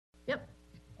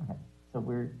So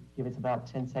give us about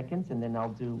 10 seconds and then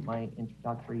I'll do my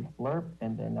introductory blurb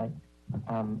and then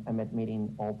I'm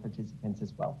admitting all participants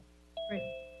as well. Great.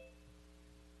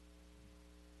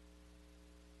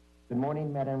 Good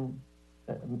morning, Madam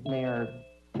Mayor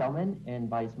Kelman and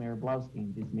Vice Mayor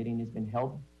Blaustein. This meeting has been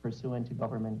held pursuant to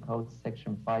Government Code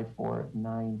Section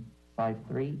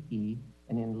 54953E,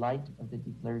 and in light of the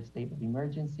declared state of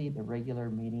emergency,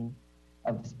 the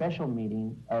special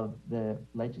meeting of the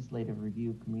Legislative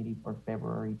Review Committee for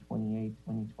February 28,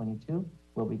 2022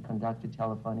 will be conducted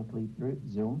telephonically through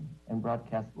Zoom and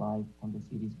broadcast live on the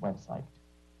city's website.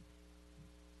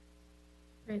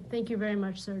 Great, thank you very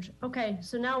much, Serge. Okay,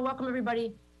 so now welcome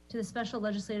everybody to the Special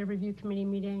Legislative Review Committee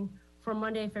meeting for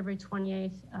Monday, February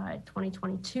 28th,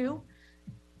 2022,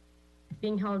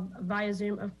 being held via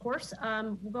Zoom, of course.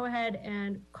 We'll go ahead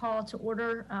and call to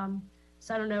order.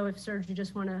 So I don't know if Serge, you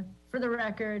just want to, for the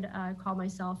record, call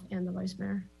myself and the Vice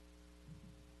Mayor.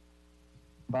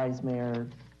 Vice Mayor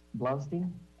Blaustein.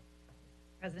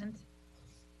 Present.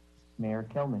 Mayor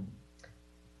Kelman.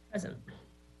 Present.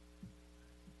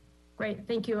 Great,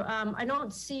 thank you. I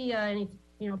don't see any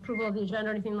approval of the agenda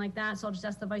or anything like that, so I'll just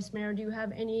ask the Vice Mayor, do you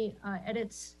have any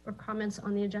edits or comments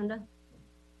on the agenda?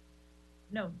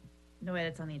 No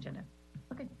edits on the agenda.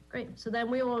 Okay, great. So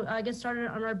then we will get started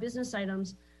on our business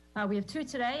items. We have two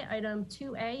today. Item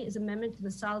 2A is amendment to the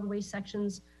solid waste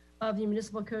sections of the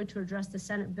municipal code to address the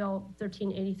Senate Bill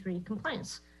 1383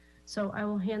 compliance. So I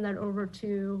will hand that over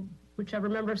to whichever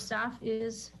member of staff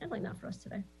is handling that for us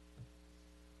today.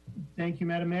 Thank you,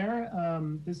 Madam Mayor.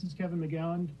 This is Kevin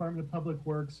McGowan, Department of Public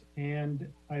Works, and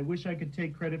I wish I could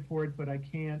take credit for it, but I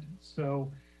can't.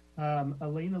 So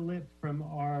Elena Lipp from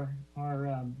our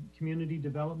Community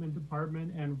Development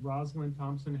Department and Rosalind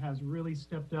Thompson has really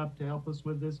stepped up to help us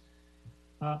with this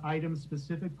item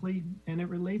specifically, and it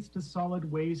relates to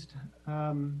solid waste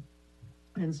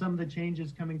and some of the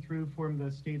changes coming through from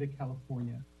the state of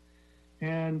California.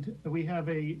 And we have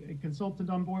a consultant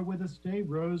on board with us today.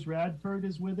 Rose Radford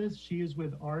is with us. She is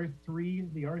with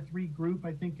R3, the R3 group,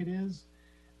 I think it is.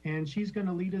 And she's going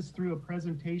to lead us through a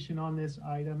presentation on this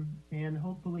item and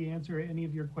hopefully answer any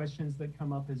of your questions that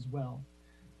come up as well.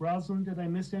 Rosalind, did I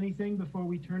miss anything before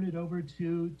we turn it over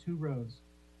to Rose?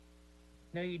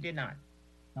 No, you did not.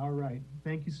 All right,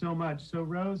 thank you so much. So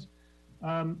Rose,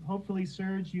 hopefully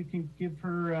Serge, you can give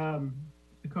her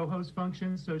the co-host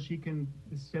function so she can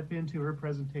step into her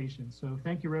presentation. So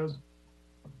thank you, Rose.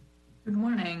 Good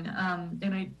morning.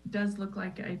 And it does look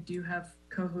like I do have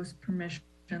co-host permission.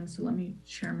 So let me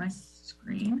share my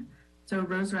screen. So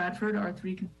Rose Radford,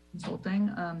 R3 Consulting,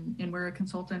 and we're a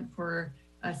consultant for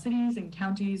cities and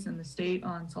counties in the state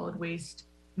on solid waste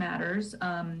matters.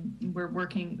 We're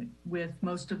working with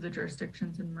most of the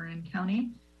jurisdictions in Marin County,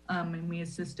 and we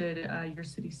assisted your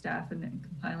city staff in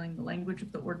compiling the language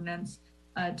of the ordinance.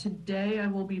 Today I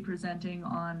will be presenting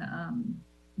on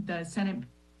the Senate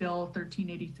Bill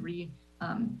 1383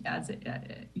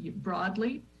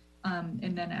 broadly,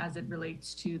 and then as it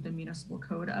relates to the municipal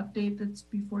code update that's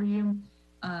before you.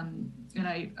 And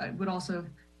I would also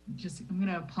I'm going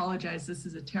to apologize. This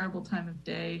is a terrible time of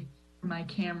day for my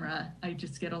camera. I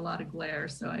just get a lot of glare,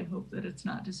 so I hope that it's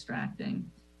not distracting.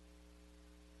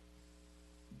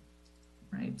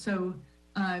 Right, so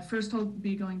first I'll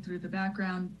be going through the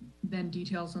background, then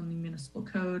details on the municipal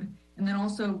code, and then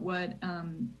also what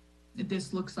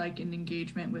this looks like in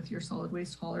engagement with your solid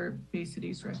waste hauler, Bay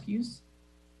Cities Refuse.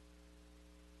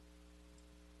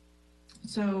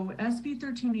 So SB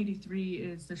 1383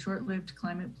 is the Short-Lived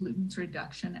Climate Pollutants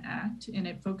Reduction Act, and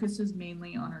it focuses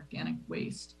mainly on organic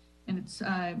waste. And it's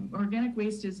organic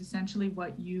waste is essentially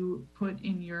what you put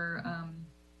in your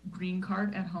green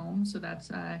cart at home. So that's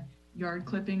yard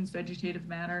clippings, vegetative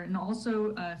matter, and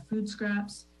also food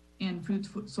scraps and food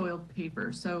soiled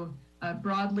paper. So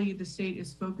broadly, the state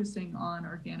is focusing on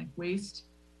organic waste,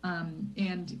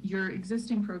 and your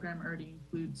existing program already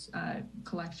includes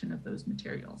collection of those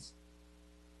materials.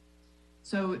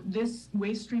 So this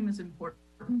waste stream is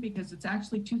important because it's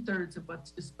actually 2/3 of what's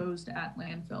disposed at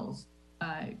landfills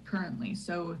currently.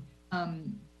 So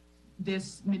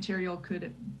this material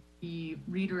could be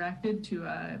redirected to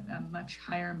a much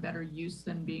higher and better use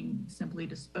than being simply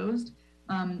disposed.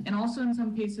 And also in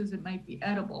some cases it might be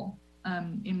edible,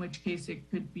 in which case it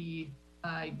could be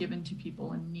given to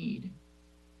people in need.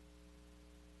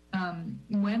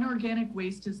 When organic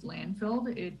waste is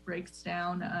landfilled, it breaks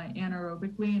down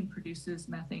anaerobically and produces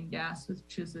methane gas,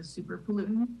 which is a super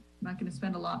pollutant. I'm not going to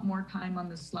spend a lot more time on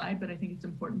this slide, but I think it's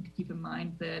important to keep in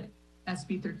mind that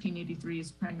SB 1383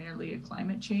 is primarily a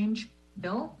climate change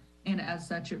bill, and as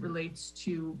such, it relates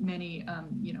to many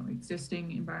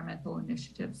existing environmental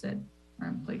initiatives that are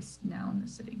in place now in the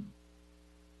city.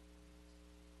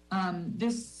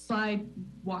 This slide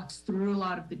walks through a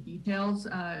lot of the details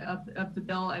of the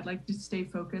bill. I'd like to stay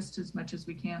focused as much as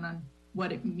we can on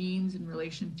what it means in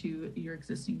relation to your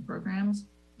existing programs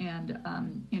and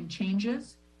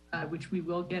changes, which we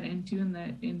will get into in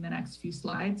the next few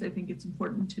slides. I think it's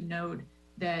important to note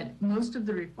that most of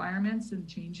the requirements and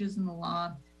changes in the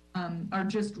law are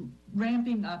just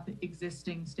ramping up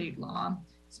existing state law.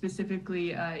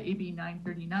 Specifically, AB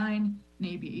 939 and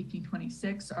AB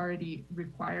 1826 already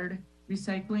required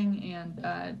recycling and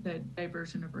the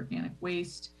diversion of organic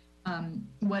waste.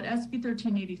 What SB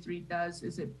 1383 does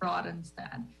is it broadens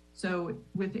that. So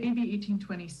with AB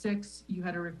 1826, you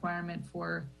had a requirement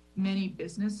for many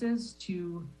businesses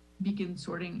to begin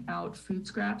sorting out food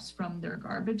scraps from their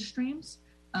garbage streams.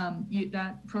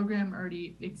 That program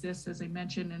already exists, as I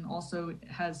mentioned, and also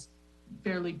has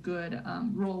fairly good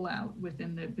rollout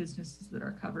within the businesses that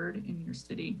are covered in your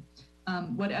city.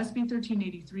 What SB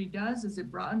 1383 does is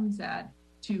it broadens that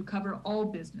to cover all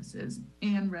businesses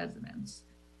and residents.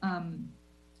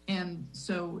 And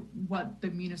so what the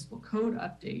municipal code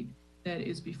update that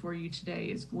is before you today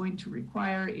is going to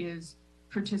require is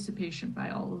participation by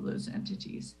all of those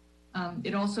entities.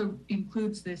 It also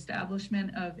includes the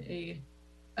establishment of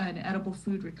an edible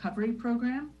food recovery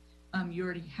program. You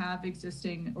already have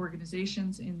existing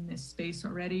organizations in this space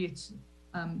already. It's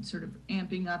sort of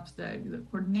amping up the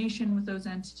coordination with those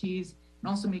entities and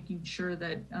also making sure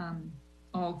that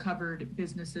all covered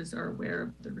businesses are aware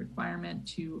of the requirement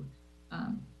to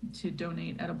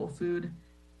donate edible food.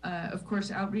 Of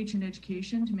course, outreach and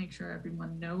education to make sure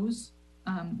everyone knows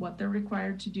what they're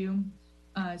required to do.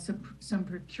 Some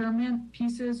procurement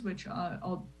pieces, which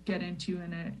I'll get into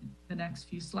in the next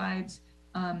few slides.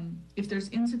 If there's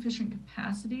insufficient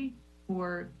capacity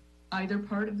for either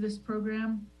part of this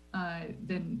program,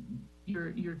 then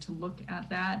you're to look at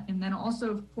that. And then also,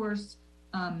 of course,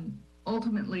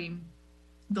 ultimately,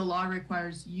 the law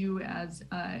requires you as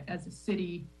a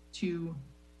city to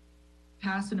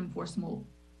pass an enforceable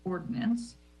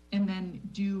ordinance and then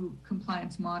do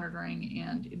compliance monitoring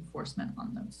and enforcement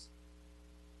on those.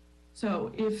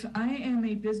 So if I am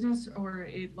a business or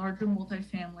a larger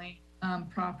multifamily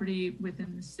property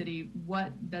within the city,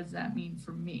 what does that mean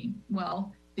for me?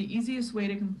 Well, the easiest way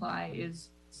to comply is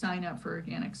sign up for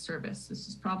organic service. This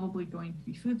is probably going to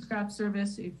be food scrap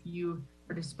service. If you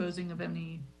are disposing of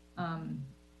any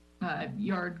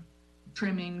yard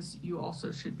trimmings, you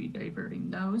also should be diverting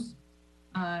those.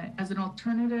 As an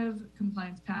alternative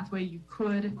compliance pathway, you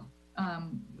could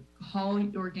haul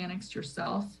organics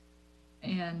yourself,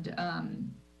 and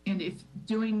if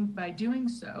by doing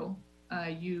so,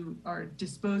 you are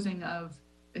disposing of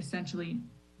essentially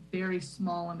very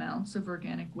small amounts of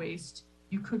organic waste,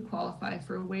 you could qualify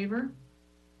for a waiver.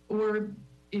 Or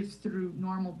if through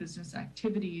normal business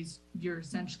activities, you're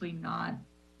essentially not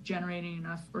generating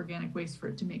enough organic waste for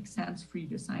it to make sense for you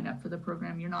to sign up for the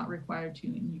program, you're not required to,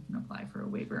 and you can apply for a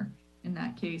waiver in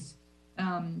that case.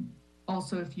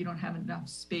 Also, if you don't have enough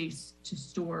space to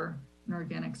store an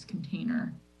organics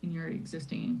container in your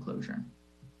existing enclosure.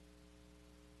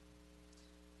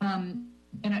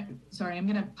 Sorry, I'm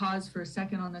going to pause for a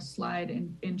second on this slide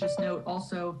and just note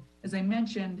also, as I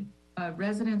mentioned,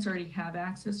 residents already have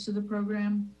access to the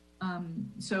program.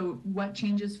 So what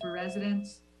changes for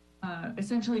residents?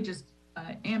 Essentially just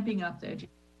amping up the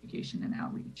education and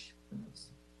outreach for those.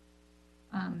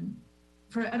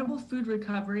 For edible food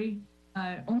recovery,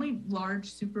 only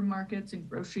large supermarkets and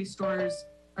grocery stores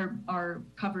are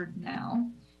covered now.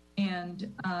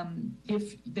 And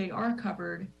if they are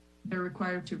covered, they're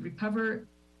required to recover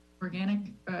organic,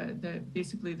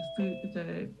 basically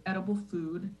the edible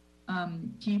food,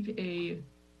 keep a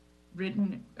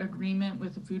written agreement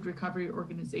with the food recovery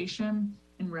organization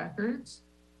and records.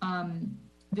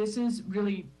 This is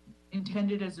really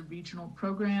intended as a regional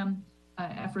program.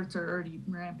 Efforts are already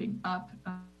ramping up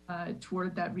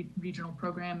toward that regional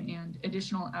program, and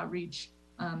additional outreach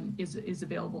is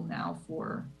available now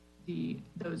for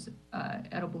those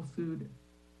edible food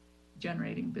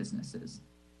generating businesses.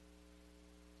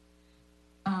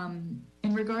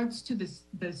 In regards to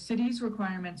the city's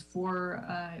requirements for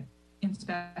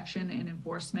inspection and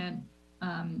enforcement,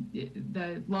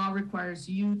 the law requires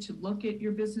you to look at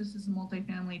your business as a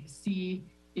multifamily to see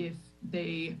if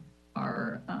they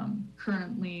are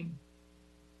currently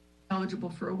eligible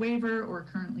for a waiver or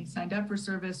currently signed up for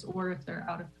service, or if they're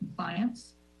out of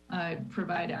compliance,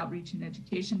 provide outreach and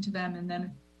education to them, and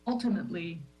then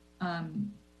ultimately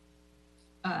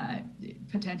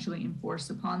potentially enforce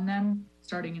upon them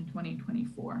starting in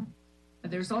 2024.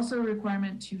 There's also a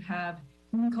requirement to have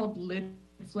something called lid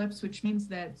flips, which means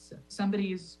that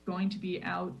somebody is going to be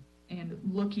out and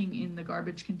looking in the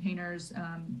garbage containers,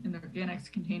 in the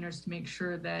organics containers to make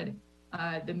sure that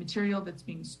the material that's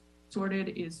being sorted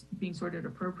is being sorted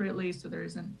appropriately, so there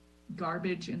isn't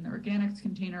garbage in the organics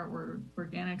container or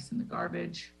organics in the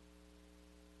garbage.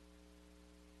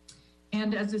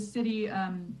 And as a city,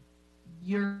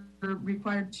 you're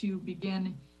required to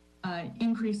begin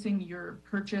increasing your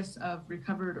purchase of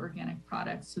recovered organic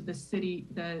products. So the city,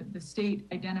 the state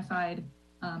identified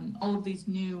all of these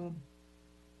new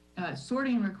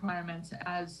sorting requirements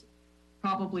as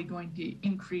probably going to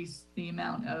increase the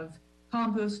amount of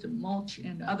compost and mulch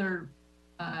and other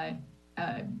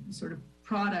sort of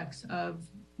products of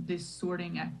this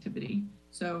sorting activity.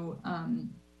 So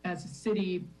as a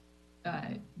city,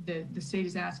 the state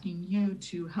is asking you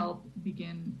to help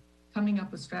begin coming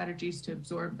up with strategies to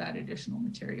absorb that additional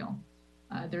material.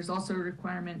 There's also a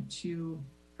requirement to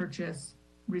purchase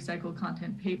recycled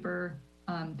content paper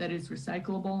that is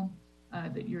recyclable,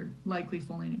 that you're likely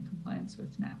fully in compliance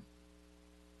with now.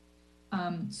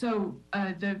 So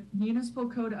the municipal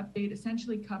code update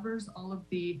essentially covers all of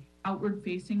the outward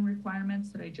facing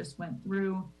requirements that I just went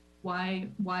through. Why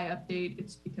update?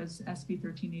 It's because SB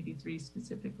 1383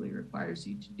 specifically requires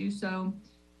you to do so.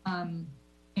 And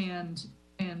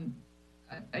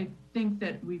I think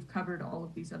that we've covered all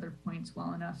of these other points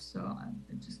well enough, so I'm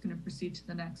just going to proceed to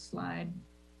the next slide.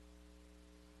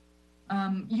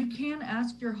 You can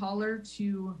ask your hauler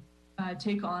to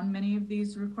take on many of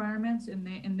these requirements,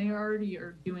 and they already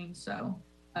are doing so.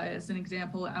 As an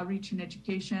example, outreach and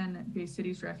education, Bay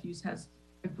Cities Refuse has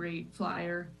a great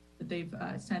flyer that they've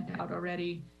sent out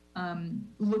already.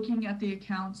 Looking at the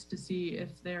accounts to see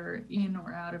if they're in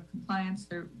or out of compliance,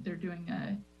 they're doing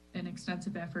an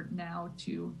extensive effort now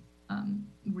to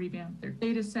revamp their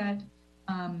data set,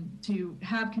 to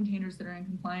have containers that are in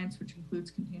compliance, which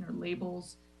includes container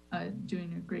labels,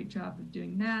 doing a great job of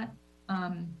doing that.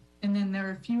 And then there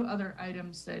are a few other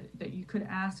items that you could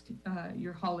ask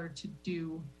your hauler to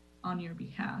do on your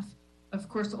behalf. Of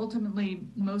course, ultimately,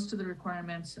 most of the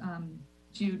requirements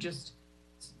do just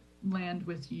land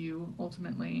with you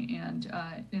ultimately,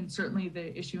 and certainly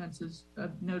the issuances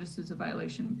of notices of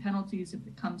violation and penalties, if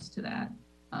it comes to that,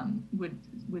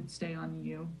 would stay on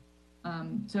you.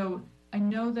 So I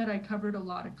know that I covered a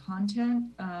lot of content,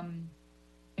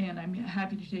 and I'm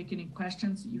happy to take any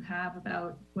questions that you have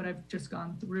about what I've just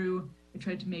gone through. I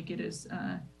tried to make it as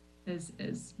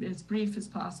brief as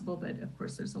possible, but of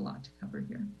course there's a lot to cover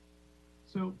here.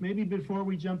 So maybe before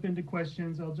we jump into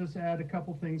questions, I'll just add a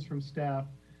couple things from staff.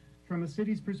 From a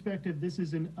city's perspective, this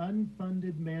is an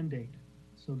unfunded mandate.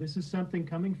 So this is something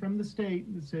coming from the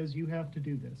state that says you have to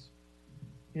do this.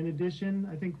 In addition,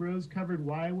 I think Rose covered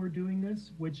why we're doing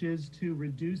this, which is to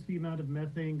reduce the amount of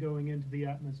methane going into the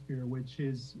atmosphere, which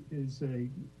is it's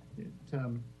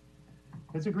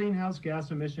a greenhouse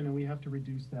gas emission, and we have to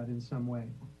reduce that in some way.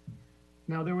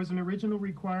 Now, there was an original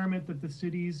requirement that the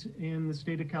cities in the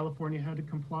state of California had to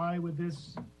comply with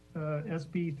this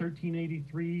SB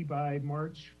 1383 by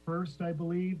March 1st, I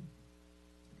believe.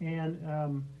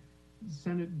 And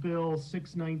Senate Bill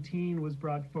 619 was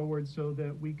brought forward so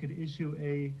that we could issue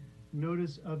a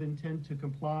notice of intent to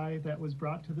comply. That was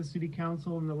brought to the city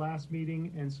council in the last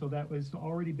meeting, and so that was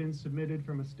already been submitted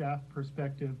from a staff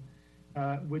perspective,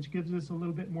 which gives us a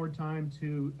little bit more time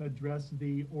to address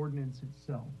the ordinance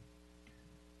itself.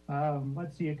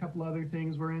 Let's see, a couple other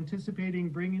things. We're anticipating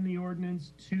bringing the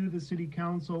ordinance to the city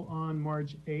council on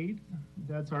March 8th.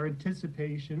 That's our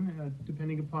anticipation,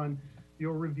 depending upon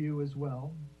your review as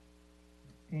well.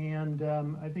 And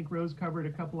I think Rose covered a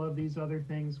couple of these other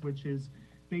things, which is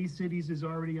Bay Cities is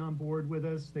already on board with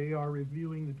us. They are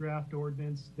reviewing the draft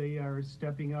ordinance. They are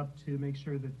stepping up to make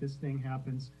sure that this thing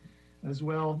happens as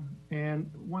well. And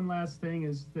one last thing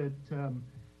is that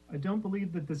I don't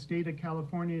believe that the state of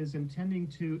California is intending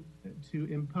to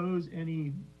impose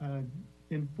any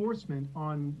enforcement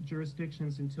on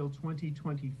jurisdictions until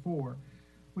 2024,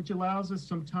 which allows us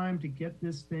some time to get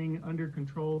this thing under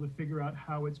control to figure out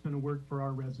how it's going to work for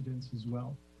our residents as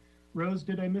well. Rose,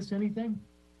 did I miss anything?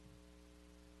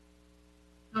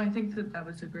 No, I think that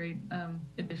was a great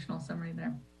additional summary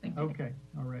there. Thank you. Okay,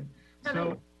 all right.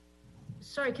 Kevin,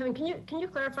 sorry, Kevin, can you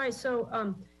clarify?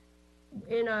 So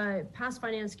in a past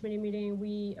finance committee meeting,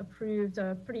 we approved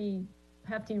a pretty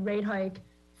hefty rate hike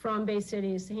from Bay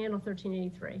Cities to handle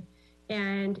 1383.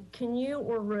 And can you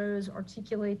or Rose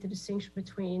articulate the distinction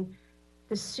between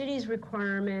the city's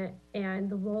requirement and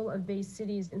the role of Bay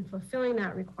Cities in fulfilling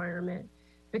that requirement?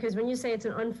 Because when you say it's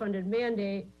an unfunded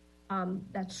mandate,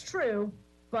 that's true,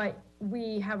 but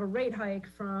we have a rate hike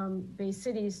from Bay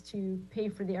Cities to pay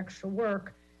for the extra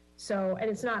work. So, and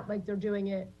it's not like they're doing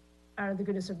it out of the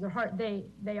goodness of their heart,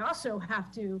 they also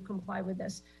have to comply with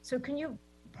this. So can you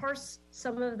parse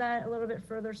some of that a little bit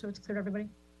further so it's clear to everybody?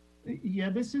 Yeah,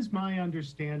 this is my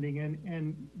understanding,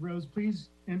 and Rose, please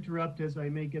interrupt as I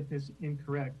may get this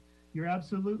incorrect. You're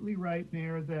absolutely right,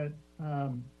 Mayor, that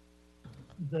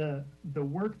the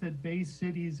work that Bay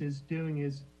Cities is doing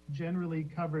is generally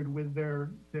covered with their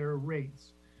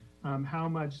rates. How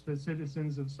much the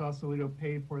citizens of Sausalito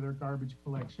pay for their garbage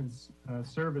collections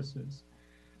services.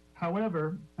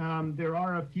 However, there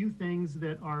are a few things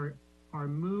that are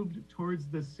moved towards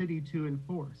the city to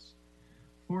enforce.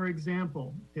 For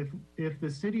example, if the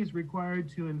city is required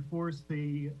to enforce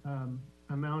the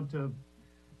amount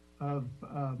of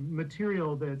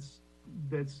material that's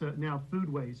now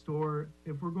food waste, or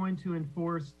if we're going to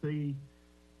enforce the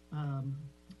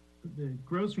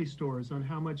grocery stores on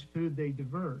how much food they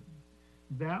divert,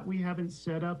 that we haven't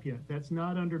set up yet. That's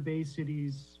not under Bay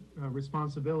City's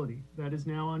responsibility. That is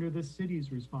now under the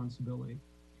city's responsibility.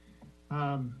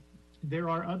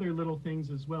 There are other little things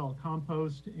as well,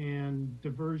 compost and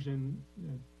diversion.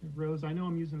 Rose, I know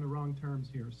I'm using the wrong terms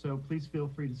here, so please feel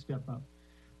free to step up.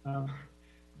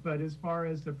 But as far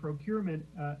as the procurement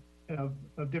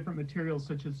of different materials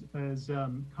such as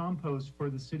compost for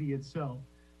the city itself,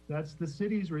 that's the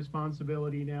city's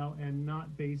responsibility now and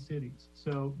not Bay Cities.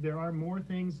 So there are more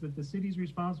things that the city's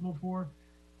responsible for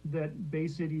that Bay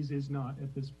Cities is not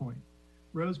at this point.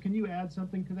 Rose, can you add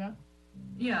something to that?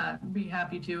 Yeah, I'd be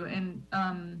happy to.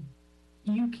 And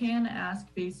you can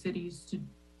ask Bay Cities to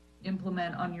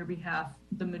implement on your behalf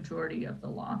the majority of the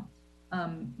law.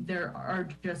 There are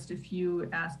just a few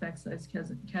aspects, as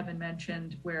Kevin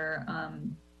mentioned, where,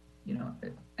 you know,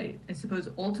 I suppose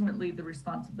ultimately the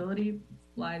responsibility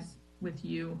lies with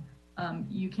you.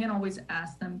 You can't always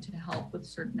ask them to help with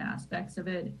certain aspects of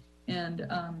it. And,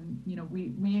 you know,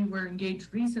 we were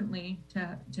engaged recently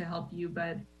to help you,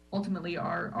 but ultimately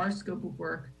our scope of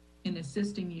work in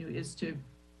assisting you is to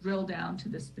drill down to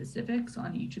the specifics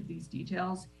on each of these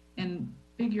details and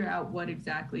figure out what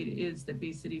exactly it is that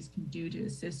Bay Cities can do to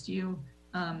assist you,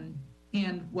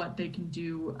 and what they can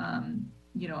do,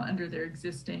 you know, under their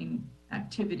existing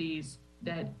activities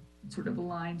that sort of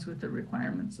aligns with the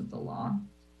requirements of the law.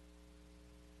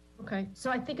 Okay, so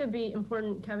I think it'd be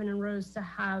important, Kevin and Rose, to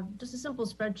have just a simple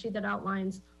spreadsheet that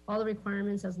outlines all the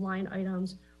requirements as line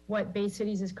items, what Bay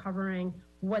Cities is covering,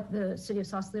 what the city of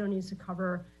Sausalito needs to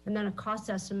cover, and then a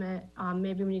cost estimate.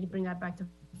 Maybe we need to bring that back to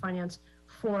finance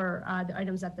for the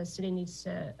items that the city needs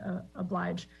to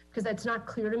oblige, because that's not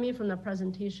clear to me from the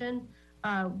presentation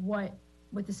what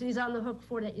the city's on the hook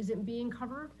for that isn't being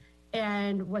covered,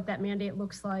 and what that mandate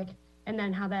looks like, and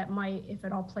then how that might, if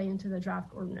at all, play into the draft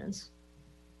ordinance.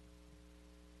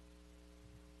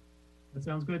 That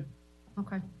sounds good.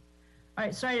 Okay. All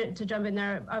right, sorry to jump in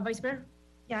there. Vice Mayor?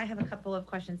 Yeah, I have a couple of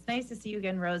questions. Nice to see you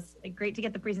again, Rose. Great to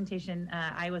get the presentation.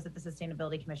 I was at the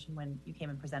Sustainability Commission when you came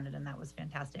and presented, and that was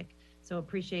fantastic. So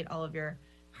appreciate all of your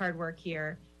hard work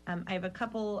here. I have a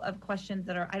couple of questions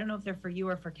that are, I don't know if they're for you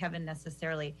or for Kevin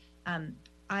necessarily.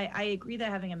 I agree that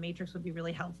having a matrix would be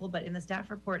really helpful, but in the staff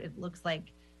report, it looks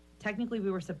like technically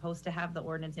we were supposed to have the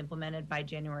ordinance implemented by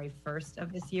January 1st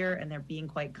of this year, and they're being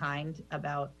quite kind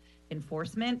about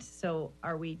enforcement. So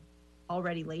are we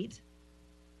already late?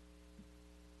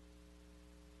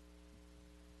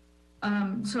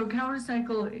 So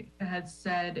CalRecycle had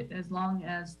said as long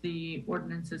as the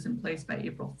ordinance is in place by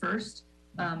April 1st,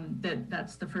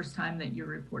 that's the first time that you're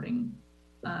reporting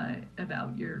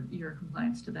about your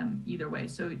compliance to them either way.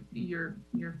 So you're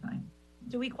fine.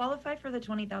 Do we qualify for the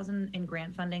 20,000 in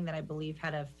grant funding that I believe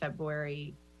had a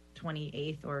February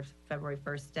 28th or February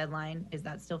 1st deadline? Is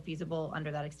that still feasible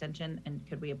under that extension? And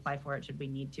could we apply for it should we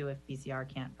need to if BCR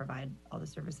can't provide all the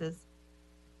services?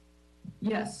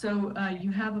 Yes, so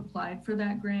you have applied for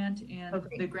that grant, and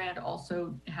the grant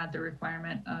also had the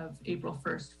requirement of April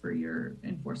 1st for your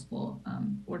enforceable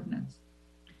ordinance.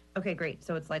 Okay, great.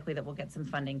 So it's likely that we'll get some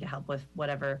funding to help with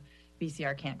whatever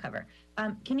BCR can't cover.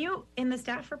 Can you, in the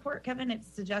staff report, Kevin, it's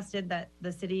suggested that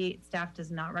the city staff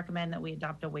does not recommend that we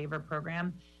adopt a waiver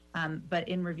program, but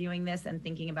in reviewing this and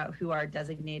thinking about who are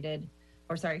designated,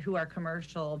 or sorry, who are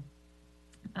commercial,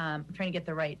 I'm trying to get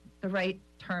the right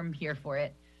term here for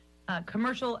it.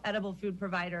 Commercial edible food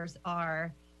providers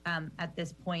are, at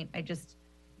this point, I just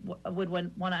would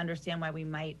want to understand why we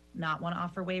might not want to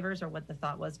offer waivers or what the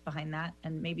thought was behind that.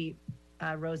 And maybe,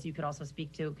 Rose, you could also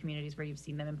speak to communities where you've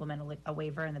seen them implement a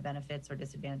waiver and the benefits or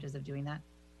disadvantages of doing that.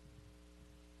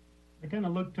 I kind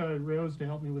of looked to Rose to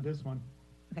help me with this one.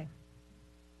 Okay.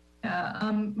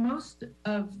 Most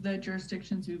of the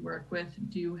jurisdictions we work with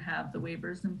do have the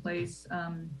waivers in place.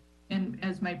 And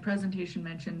as my presentation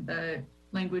mentioned,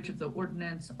 language of the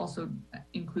ordinance also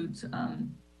includes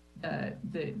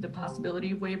the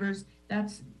possibility of waivers.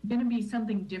 That's going to be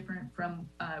something different from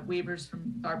waivers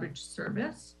from garbage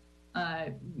service.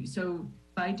 So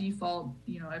by default,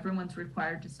 everyone's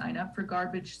required to sign up for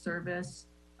garbage service.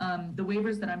 The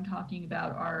waivers that I'm talking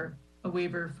about are a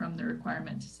waiver from the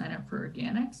requirement to sign up for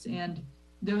organics, and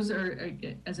those are,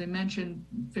 as I mentioned,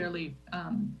 fairly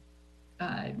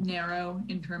narrow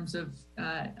in terms of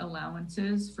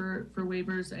allowances for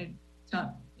waivers. It's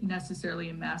not necessarily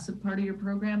a massive part of your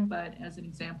program, but as an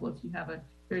example, if you have a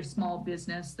very small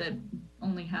business that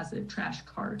only has a trash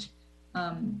cart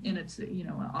in its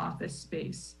an office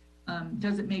space,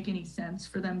 does it make any sense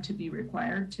for them to be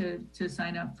required to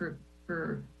sign up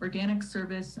for organic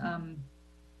service?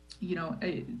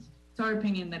 It's our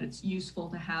opinion that it's useful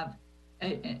to have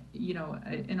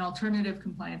an alternative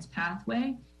compliance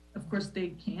pathway. Of course, they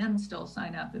can still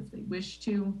sign up if they wish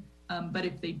to, but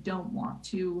if they don't want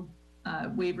to,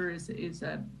 waiver is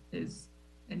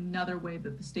another way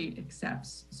that the state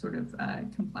accepts sort of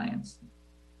compliance.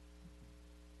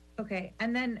 Okay,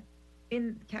 and then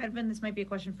Kevin, this might be a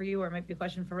question for you or it might be a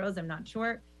question for Rose, I'm not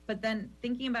sure. But then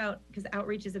thinking about, because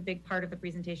outreach is a big part of the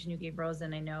presentation you gave, Rose,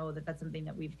 and I know that that's something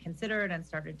that we've considered and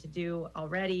started to do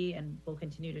already and will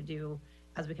continue to do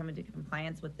as we come into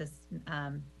compliance with this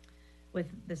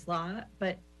law.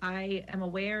 But I am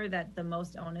aware that the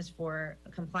most onus for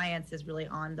compliance is really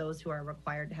on those who are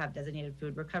required to have designated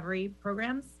food recovery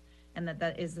programs, and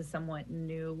that is a somewhat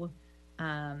new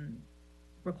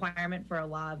requirement for a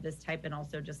law of this type, and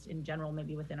also just in general,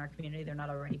 maybe within our community, they're not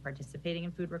already participating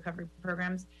in food recovery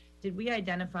programs. Did we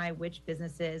identify which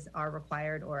businesses are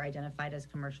required or identified as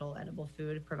commercial edible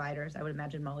food providers? I would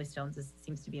imagine Molly Stone's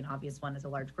seems to be an obvious one as a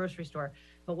large grocery store,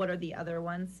 but what are the other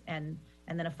ones? And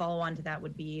then a follow-on to that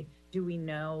would be, do we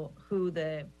know who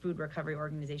the food recovery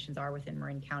organizations are within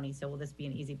Marin County? So will this be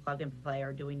an easy plug and play,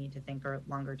 or do we need to think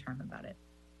longer term about it?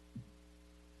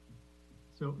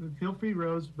 So feel free,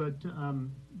 Rose, but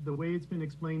the way it's been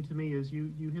explained to me is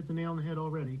you hit the nail on the head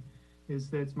already,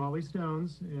 is that it's Molly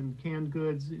Stone's, and canned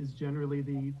goods is generally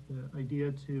the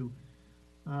idea to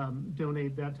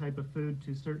donate that type of food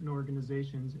to certain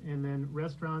organizations. And then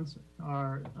restaurants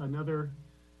are another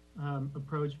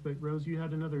approach, but Rose, you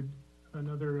had another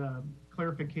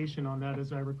clarification on that,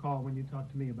 as I recall, when you talked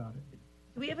to me about it.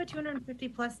 Do we have a 250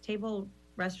 plus table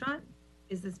restaurant?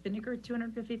 Is this Vinegar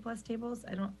 250 plus tables?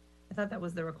 I thought that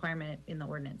was the requirement in the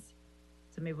ordinance.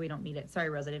 So maybe we don't meet it. Sorry,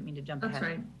 Rose, I didn't mean to jump ahead. That's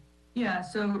right. Yeah,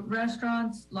 so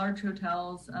restaurants, large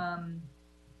hotels,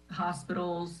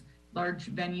 hospitals,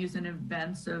 large venues and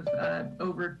events of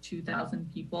over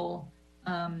 2,000 people,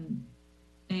 and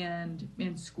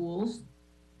in schools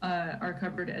are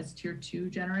covered as tier 2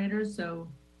 generators. So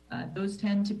those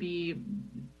tend to be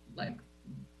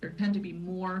there tend to be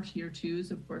more tier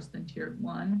 2s, of course, than tier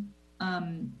 1.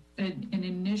 An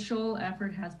initial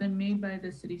effort has been made by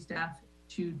the city staff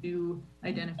to do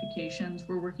identifications.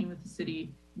 We're working with the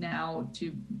city now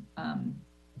to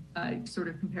sort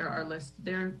of compare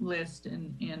their list,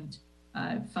 and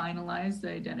finalize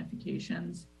the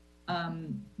identifications.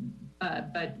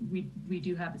 But we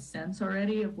do have a sense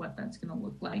already of what that's going to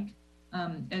look like.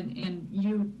 And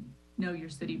you know your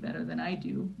city better than I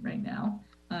do right now.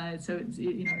 So it's,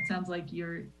 it sounds like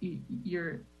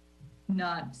you're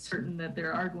not certain that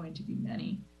there are going to be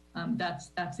many.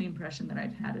 That's the impression that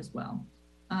I've had as well.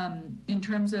 In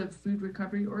terms of food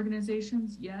recovery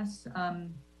organizations, yes,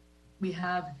 we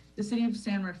have the city of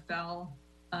San Rafael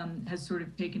has sort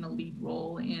of taken a lead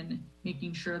role in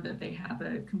making sure that they have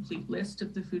a complete list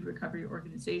of the food recovery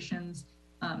organizations.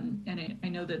 And I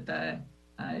know that the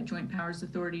Joint Powers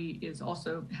Authority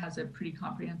has a pretty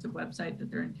comprehensive website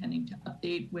that they're intending to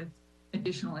update with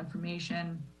additional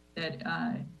information that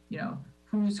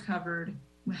who's covered,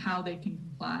 how they can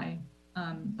comply,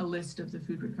 a list of the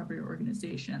food recovery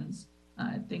organizations,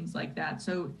 things like that.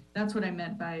 So that's what I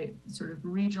meant by sort of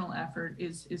regional effort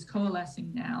is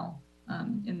coalescing now,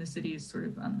 and the city is sort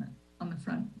of on the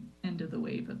front end of the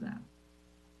wave of that.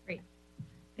 Great,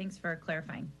 thanks for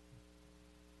clarifying.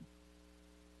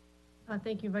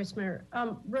 Thank you, Vice Mayor.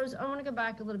 Rose, I want to go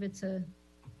back a little bit to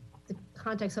the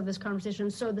context of this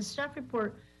conversation. So the staff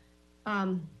report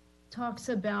talks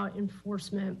about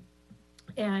enforcement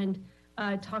and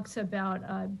talks about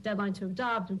deadline to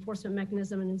adopt, enforcement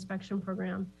mechanism, and inspection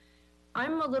program.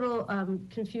 I'm a little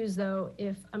confused, though,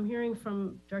 if I'm hearing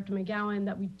from Director McGowan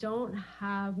that we don't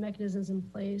have mechanisms in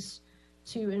place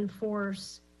to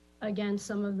enforce against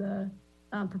some of the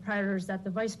proprietors that the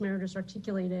Vice Mayor just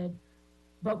articulated,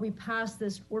 but we passed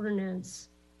this ordinance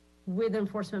with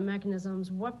enforcement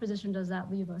mechanisms. What position does that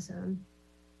leave us in?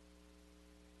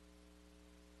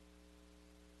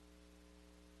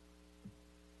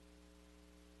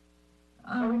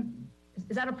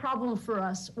 Is that a problem for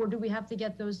us, or do we have to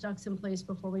get those ducks in place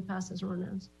before we pass this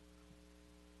ordinance?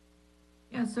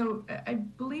 Yeah, so I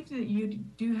believe that you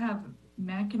do have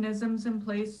mechanisms in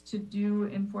place to do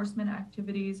enforcement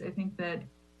activities. I think that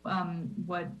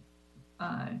what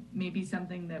may be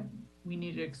something that we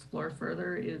need to explore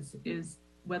further is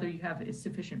whether you have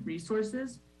sufficient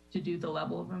resources to do the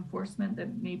level of enforcement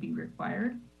that may be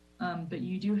required. But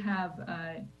you do have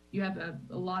a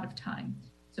lot of time.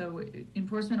 So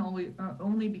enforcement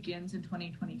only begins in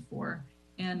 2024,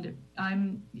 and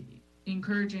I'm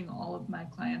encouraging all of my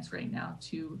clients right now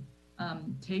to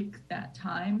take that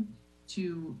time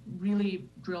to really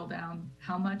drill down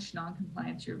how much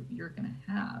non-compliance you're going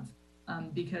to have,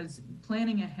 because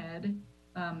planning ahead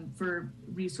for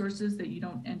resources that you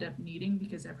don't end up needing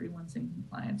because everyone's in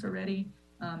compliance already,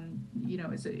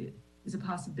 is a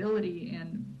possibility.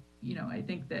 And I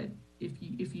think that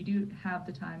if you do have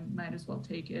the time, might as well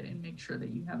take it and make sure that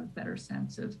you have a better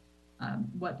sense of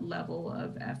what level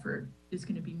of effort is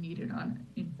going to be needed on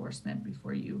enforcement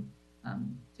before you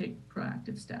take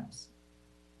proactive steps.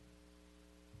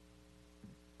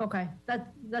 Okay,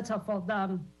 that's helpful.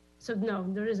 So no,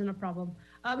 there isn't a problem.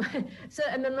 So,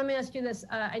 and then let me ask you this.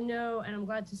 I know, and I'm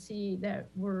glad to see that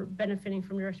we're benefiting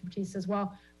from your expertise as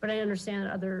well, but I understand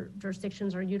that other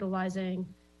jurisdictions are utilizing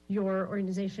your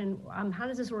organization. How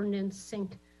does this ordinance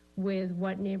sync with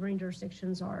what neighboring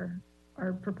jurisdictions are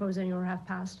proposing or have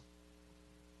passed?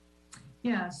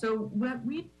 Yeah, so what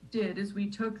we did is we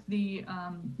took the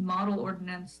model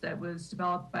ordinance that was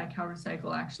developed by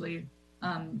CalRecycle, actually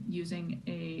using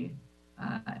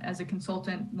as a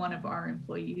consultant, one of our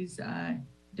employees,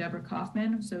 Deborah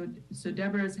Kaufman. So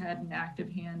Deborah has had an active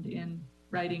hand in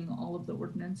writing all of the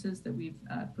ordinances that we've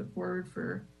put forward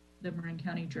for the Marin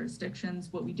County jurisdictions.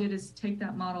 What we did is take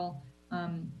that model,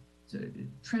 to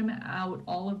trim out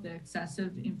all of the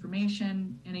excessive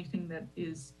information, anything that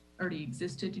is already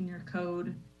existed in your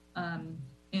code,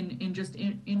 and just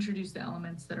introduce the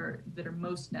elements that are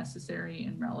most necessary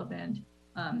and relevant.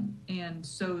 And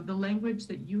so the language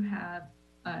that you have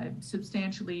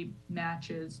substantially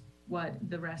matches what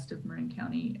the rest of Marin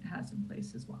County has in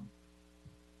place as well.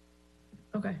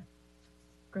 Okay,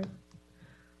 great.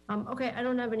 Okay, I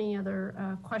don't have any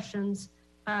other questions.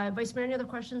 Vice Mayor, any other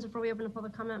questions before we open to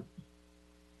public comment?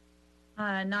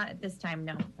 Not at this time,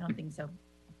 no, I don't think so.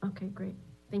 Okay, great,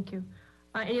 thank you.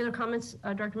 Any other comments,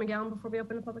 Director McGowan, before we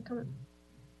open to public comment?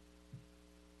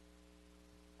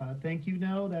 Thank you,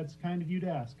 no, that's kind of you to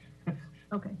ask.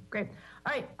 Okay, great.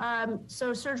 All right,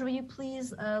 so Serge, will you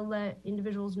please let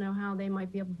individuals know how they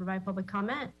might be able to provide public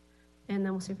comment? And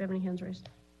then we'll see if we have any hands raised.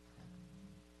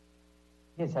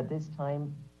 Yes, at this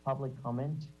time, public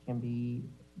comment can be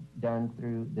done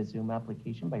through the Zoom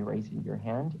application by raising your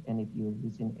hand. And if you're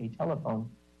using a telephone,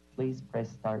 please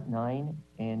press *9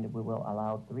 and we will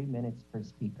allow 3 minutes per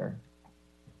speaker.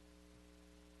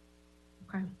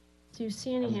 Okay, do you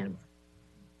see any hands?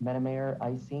 Madam Mayor,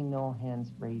 I see no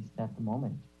hands raised at the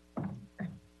moment. Okay.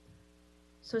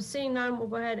 So seeing none, we'll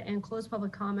go ahead and close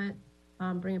public comment,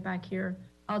 bring it back here.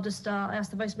 I'll just ask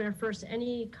the Vice Mayor first,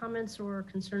 any comments or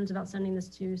concerns about sending this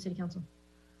to City Council?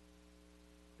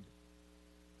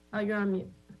 You're on mute.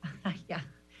 Yeah,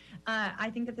 I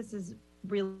think that this is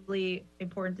really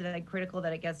important and critical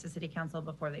that it gets to City Council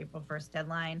before the April 1st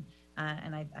deadline.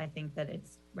 And I think that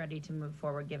it's ready to move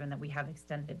forward, given that we have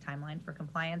extended timeline for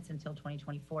compliance until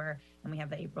 2024, and we have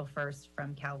the April 1st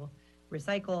from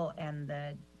CalRecycle and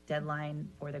the deadline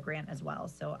for the grant as well.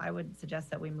 So I would suggest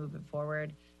that we move it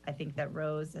forward. I think that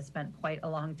Rose has spent quite a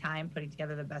long time putting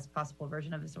together the best possible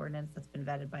version of this ordinance that's been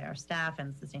vetted by our staff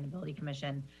and Sustainability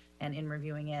Commission. And in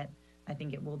reviewing it, I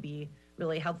think it will be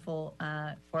really helpful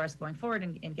for us going forward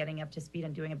in getting up to speed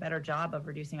and doing a better job of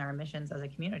reducing our emissions as a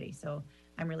community. So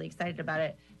I'm really excited about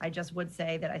it. I just would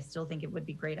say that I still think it would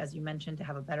be great, as you mentioned, to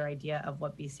have a better idea of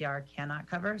what BCR cannot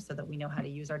cover so that we know how to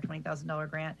use our $20,000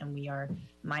 grant and we are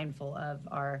mindful of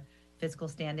our fiscal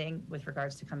standing with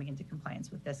regards to coming into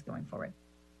compliance with this going forward.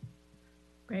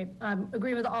 Great,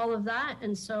 agree with all of that.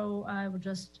 And so I will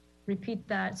just repeat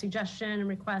that suggestion and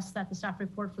request that the staff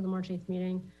report for the March 8th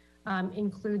meeting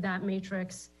include that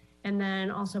matrix, and then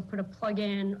also put a plug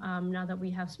in now that we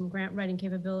have some grant writing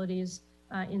capabilities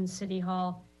in City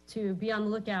Hall to be on the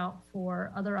lookout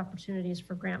for other opportunities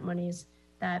for grant monies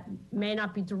that may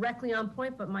not be directly on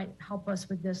point, but might help us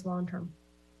with this long term.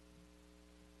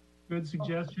 Good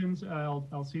suggestions.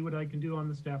 I'll see what I can do on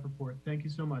the staff report. Thank you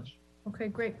so much. Okay,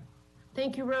 great.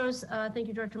 Thank you, Rose. Thank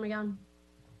you, Director McGowan.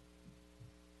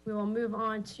 We will move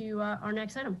on to our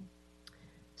next item.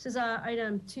 This is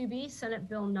item 2B, Senate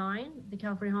Bill 9, the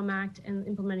California Home Act and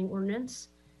Implementing Ordinance.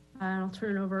 And I'll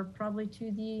turn it over probably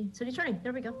to the city attorney.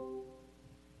 There we go.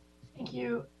 Thank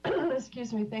you.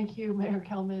 Excuse me. Thank you, Mayor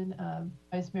Kelman,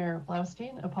 Vice Mayor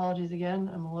Blaustein. Apologies again.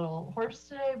 I'm a little hoarse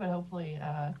today, but hopefully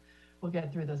we'll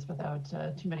get through this without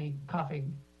too many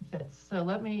coughing fits. So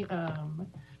let me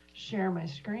share my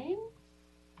screen.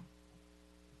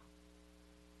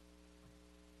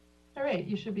 All right,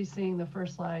 you should be seeing the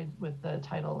first slide with the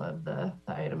title of the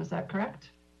item. Is that correct?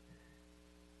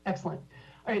 Excellent.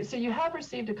 All right, so you have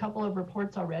received a couple of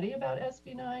reports already about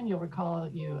SB9. You'll recall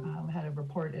you had a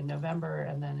report in November,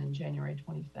 and then in January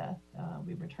 25th,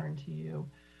 we returned to you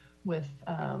with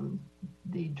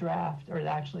the draft, or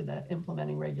actually the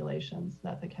implementing regulations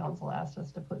that the council asked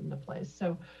us to put into place.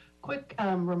 So quick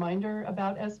reminder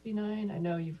about SB9. I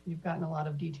know you've gotten a lot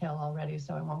of detail already,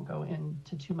 so I won't go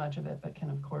into too much of it, but can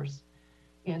of course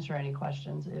answer any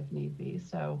questions if need be.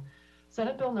 So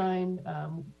Senate Bill 9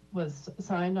 was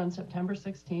signed on September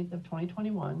 16th of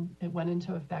 2021. It went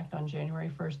into effect on January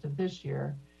 1st of this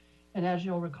year. And as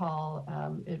you'll recall,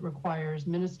 it requires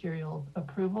ministerial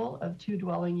approval of 2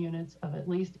 dwelling units of at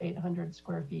least 800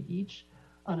 square feet each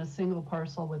on a single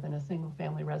parcel within a single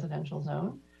family residential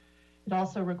zone. It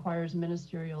also requires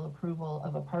ministerial approval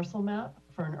of a parcel map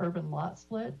for an urban lot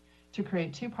split to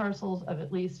create 2 parcels of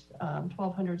at least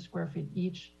 1,200 square feet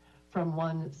each from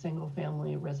one single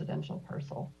family residential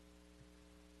parcel.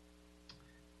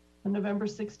 On November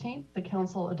 16th, the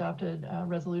council adopted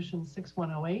resolution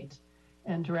 6108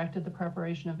 and directed the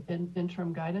preparation of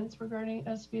interim guidance regarding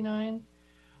SB9.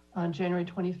 On January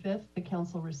 25th, the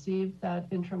council received that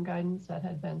interim guidance that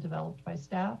had been developed by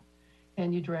staff,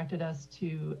 and you directed us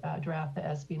to draft the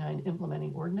SB9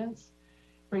 implementing ordinance,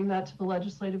 bring that to the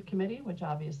legislative committee, which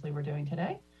obviously we're doing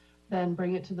today, then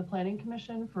bring it to the planning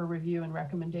commission for review and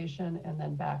recommendation, and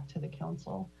then back to the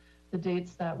council. The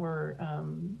dates that were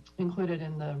included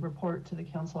in the report to the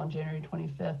council on January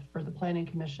 25th for the planning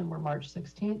commission were March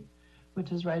 16th,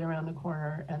 which is right around the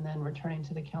corner, and then returning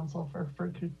to the council for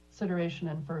consideration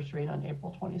and first read on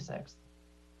April 26th.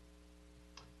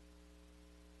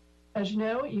 As you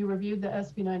know, you reviewed the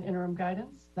SB9 interim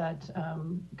guidance that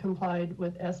complied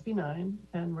with SB9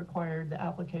 and required the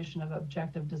application of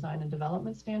objective design and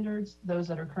development standards, those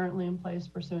that are currently in place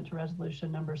pursuant to resolution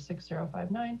number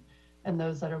 6059, and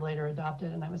those that are later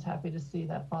adopted. And I was happy to see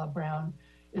that Bob Brown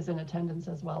is in attendance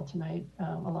as well tonight,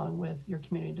 along with your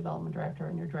community development director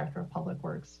and your director of public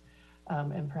works,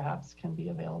 and perhaps can be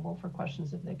available for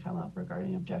questions if they come up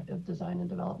regarding objective design and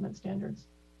development standards.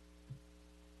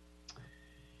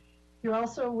 You're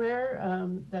also aware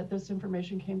that this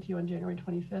information came to you on January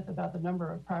 25th about the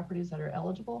number of properties that are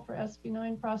eligible for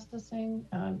SB9 processing.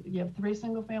 You have 3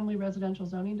 single family residential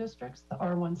zoning districts, the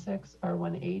R16,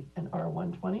 R18, and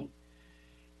R120.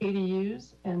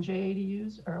 ADUs and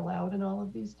JADUs are allowed in all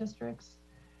of these districts.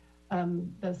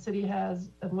 The city has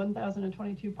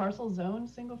 1,022 parcels zoned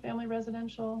single family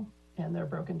residential, and they're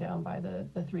broken down by the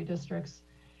 3 districts.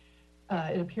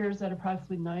 It appears that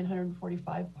approximately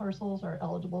 945 parcels are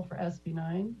eligible for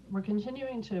SB9. We're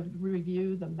continuing to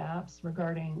review the maps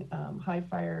regarding high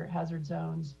fire hazard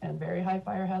zones and very high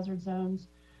fire hazard zones.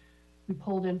 We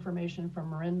pulled information from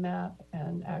Marin Map,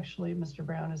 and actually Mr.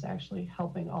 Brown is actually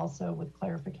helping also with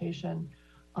clarification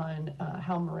on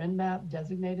how Marin Map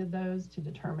designated those to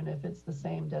determine if it's the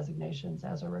same designations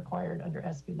as are required under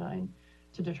SB9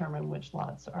 to determine which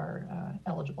lots are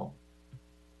eligible.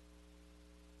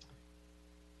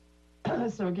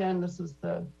 So again, this is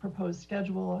the proposed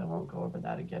schedule. I won't go over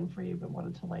that again for you, but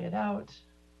wanted to lay it out.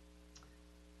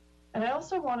 And I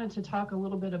also wanted to talk a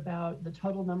little bit about the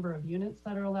total number of units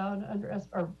that are allowed under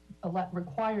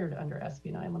required under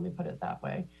SB9. Let me put it that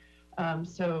way.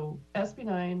 So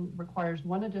SB9 requires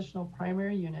 1 additional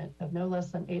primary unit of no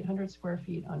less than 800 square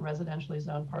feet on residentially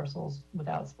zoned parcels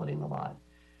without splitting the lot.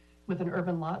 With an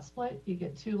urban lot split, you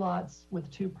get 2 lots with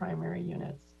 2 primary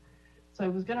units. So I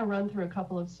was going to run through a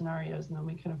couple of scenarios, and then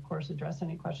we can, of course, address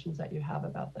any questions that you have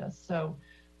about this. So,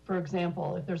 for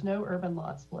example, if there's no urban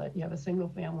lot split, you have a single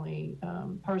family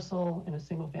parcel in a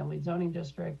single family zoning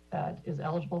district that is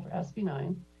eligible for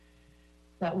SB9,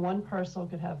 that one parcel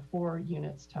could have 4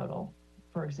 units total.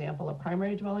 For example, a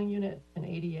primary dwelling unit, an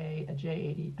ADA,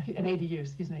 an ADU,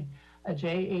 excuse me, a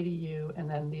JADU, and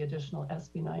then the additional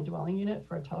SB9 dwelling unit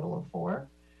for a total of 4.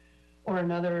 Or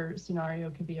another scenario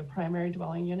could be a primary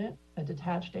dwelling unit, a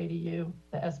detached ADU,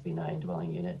 the SB9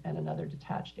 dwelling unit, and another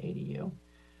detached ADU.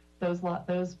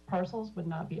 Those parcels would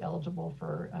not be eligible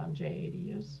for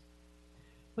JADUs.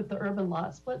 With the urban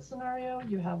lot split scenario,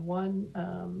 you have one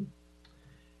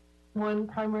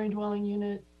primary dwelling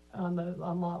unit on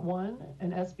lot 1,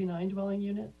 an SB9 dwelling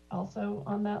unit also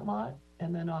on that lot,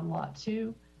 and then on lot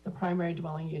 2, the primary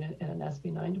dwelling unit and an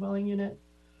SB9 dwelling unit.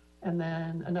 And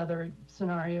then another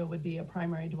scenario would be a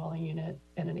primary dwelling unit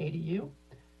and an ADU.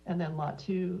 And then lot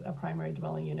 2, a primary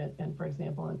dwelling unit, and for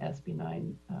example, an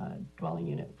SB9 dwelling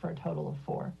unit for a total of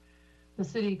 4. The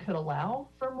city could allow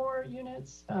for more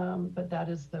units, but that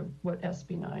is what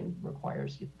SB9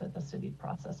 requires that the city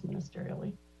process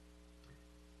ministerially.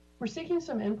 We're seeking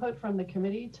some input from the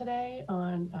committee today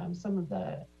on some of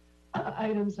the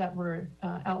items that were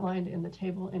outlined in the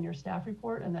table in your staff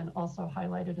report and then also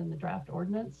highlighted in the draft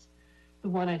ordinance. The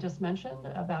one I just mentioned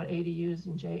about ADUs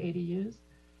and JADUs.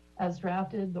 As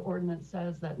drafted, the ordinance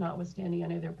says that notwithstanding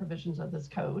any of their provisions of this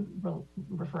code,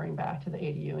 referring back to the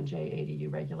ADU and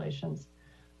JADU regulations,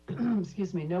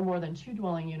 excuse me, no more than 2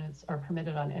 dwelling units are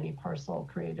permitted on any parcel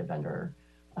created under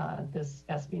this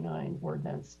SB9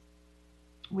 ordinance.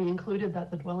 We included that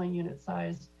the dwelling unit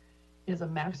size is a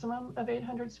maximum of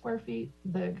 800 square feet.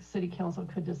 The city council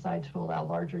could decide to allow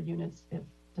larger units if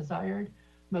desired.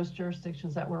 Most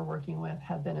jurisdictions that we're working with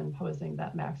have been imposing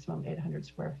that maximum 800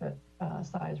 square foot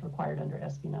size required under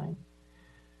SB9.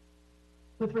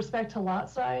 With respect to lot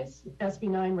size,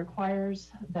 SB9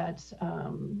 requires that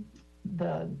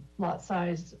the lot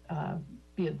size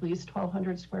be at least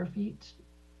 1,200 square feet,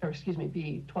 or excuse me,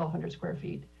 be 1,200 square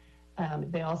feet.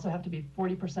 They also have to be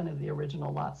 40% of the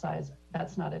original lot size.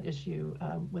 That's not an issue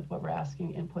with what we're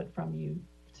asking input from you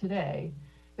today,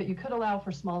 but you could allow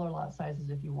for smaller lot sizes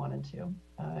if you wanted to.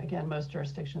 Again, most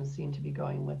jurisdictions seem to be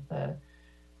going with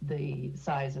the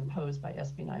size imposed by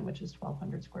SB9, which is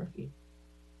 1,200 square feet.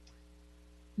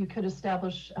 You could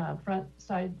establish front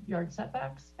side yard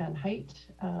setbacks and height.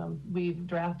 We've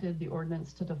drafted the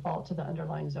ordinance to default to the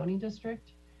underlying zoning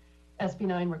district.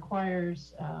 SB9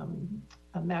 requires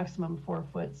a maximum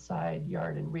 4-foot side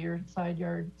yard and rear side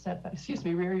yard setback,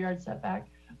 rear yard setback,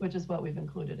 which is what we've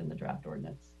included in the draft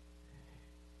ordinance.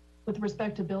 With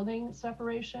respect to building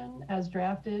separation, as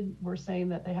drafted, we're saying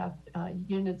that they have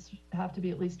units have to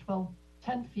be at least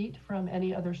 10 feet from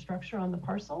any other structure on the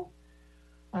parcel,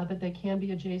 but they can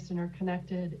be adjacent or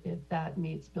connected if that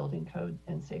meets building code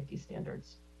and safety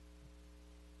standards.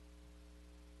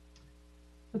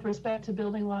 With respect to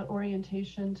building lot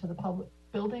orientation to the public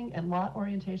building and lot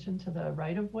orientation to the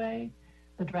right-of-way,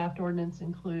 the draft ordinance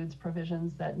includes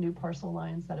provisions that new parcel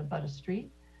lines that abut a street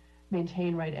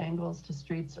maintain right angles to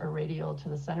streets or radial to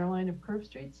the center line of curved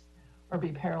streets or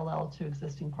be parallel to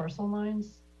existing parcel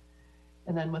lines.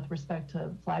 And then with respect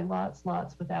to flag lots,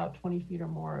 lots without 20 feet or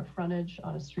more of frontage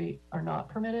on a street are not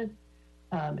permitted.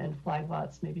 And flag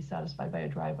lots may be satisfied by a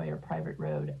driveway or private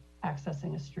road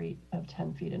accessing a street of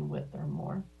 10 feet in width or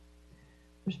more.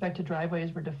 With respect to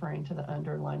driveways, we're deferring to the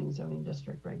underlying zoning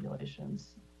district regulations.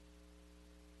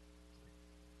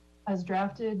 As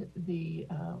drafted, the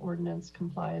ordinance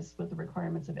complies with the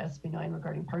requirements of SB9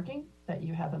 regarding parking, that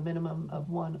you have a minimum of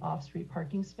 1 off-street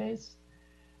parking space,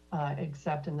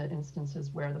 except in the instances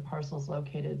where the parcel is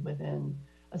located within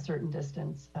a certain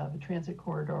distance of a transit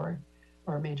corridor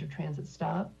or a major transit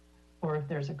stop, or if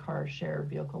there's a car share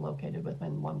vehicle located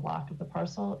within 1 block of the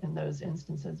parcel. In those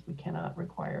instances, we cannot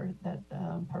require that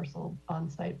parcel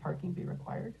on-site parking be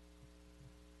required.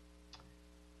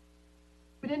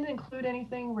 We didn't include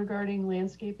anything regarding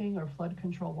landscaping or flood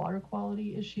control water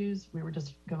quality issues. We were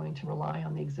just going to rely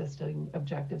on the existing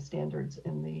objective standards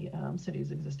in the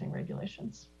city's existing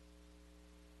regulations.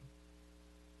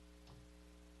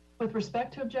 With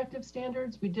respect to objective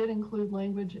standards, we did include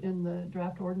language in the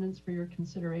draft ordinance for your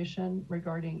consideration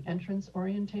regarding entrance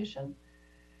orientation,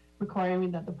 requiring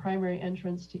that the primary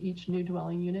entrance to each new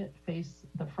dwelling unit face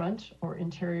the front or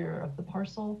interior of the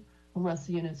parcel, unless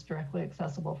the unit's directly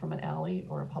accessible from an alley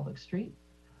or a public street.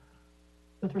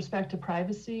 With respect to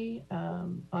privacy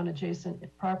on adjacent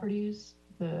properties,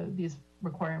 these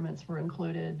requirements were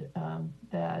included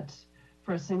that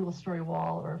for a single-story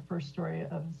wall or a first story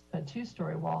of a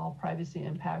 2-story wall, privacy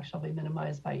impact shall be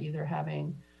minimized by either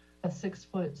having a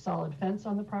 6-foot solid fence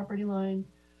on the property line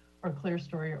or clear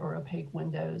story or opaque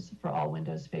windows for all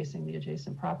windows facing the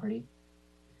adjacent property.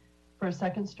 For a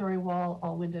 2nd-story wall,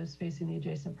 all windows facing the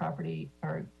adjacent property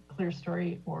are clear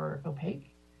story or opaque.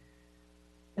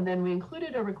 And then we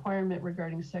included a requirement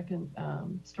regarding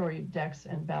 2nd-story decks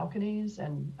and balconies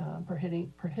and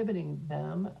prohibiting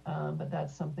them, but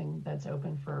that's something that's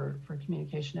open for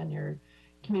communication, and your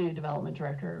community development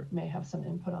director may have some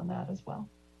input on that as well.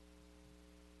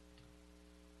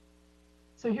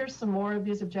 So here's some more of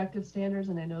these objective standards,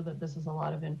 and I know that this is a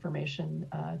lot of information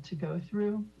to go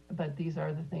through, but these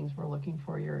are the things we're looking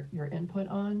for your input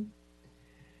on.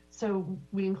 So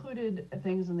we included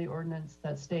things in the ordinance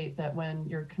that state that when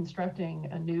you're constructing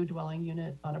a new dwelling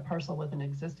unit on a parcel with an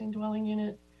existing dwelling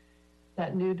unit,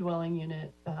 That new dwelling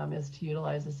unit is to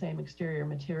utilize the same exterior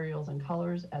materials and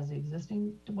colors as the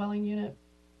existing dwelling unit.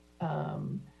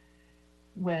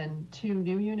 When 2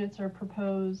 new units are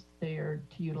proposed, they are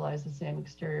to utilize the same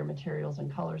exterior materials and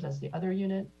colors as the other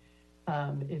unit.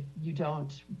 If you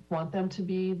don't want them to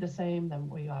be the same, then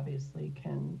we obviously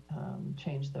can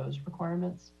change those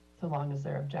requirements so long as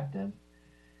they're objective.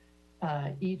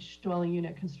 Each dwelling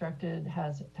unit constructed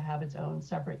has to have its own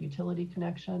separate utility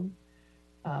connection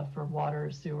for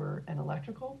water, sewer, and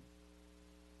electrical.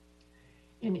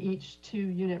 In each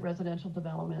 2-unit residential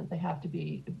development, they have to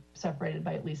be separated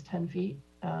by at least 10 feet,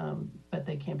 but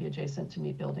they can't be adjacent to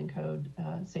meet building code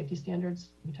safety standards.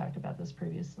 We talked about this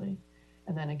previously.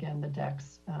 And then again, the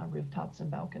decks, rooftops, and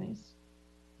balconies.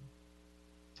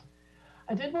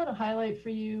 I did want to highlight for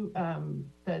you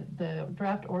that the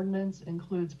draft ordinance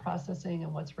includes processing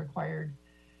and what's required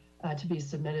to be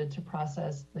submitted to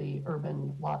process the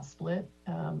urban lot split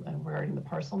and regarding the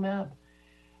parcel map.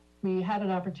 We had an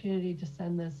opportunity to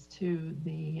send this to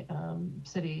the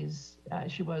city's,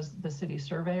 she was the city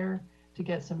surveyor, to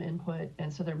get some input.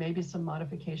 And so there may be some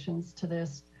modifications to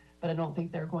this, but I don't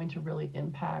think they're going to really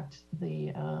impact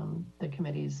the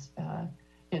committee's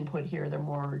input here. They're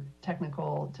more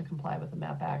technical to comply with the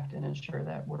MAP Act and ensure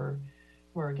that we're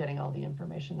getting all the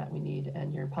information that we need,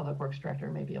 and your Public Works Director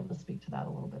may be able to speak to that a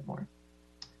little bit more.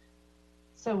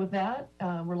 So with that,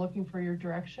 we're looking for your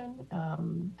direction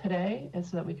today, and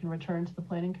so that we can return to the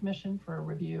Planning Commission for a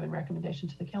review and recommendation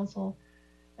to the council,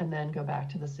 and then go back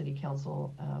to the City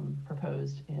Council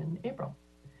proposed in April.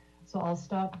 So I'll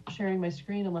stop sharing my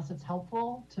screen unless it's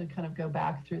helpful to kind of go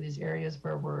back through these areas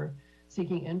where we're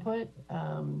seeking input,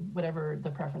 whatever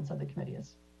the preference of the committee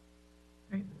is.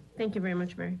 Great. Thank you very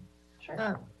much, Mary.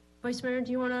 Sure. Vice Mayor,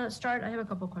 do you want to start? I have a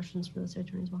couple of questions for the city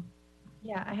attorney as well.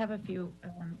 Yeah, I have a few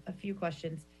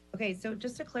questions. Okay, so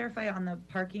just to clarify on the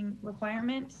parking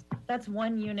requirement, that's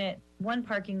 1 unit, 1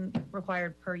 parking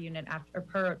required per unit after, or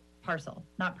per parcel,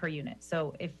 not per unit.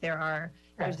 So if there's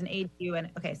an ADU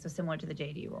and, okay, so similar to the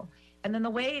JDU rule. And then the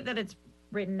way that it's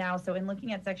written now, so in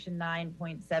looking at section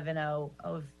 9.70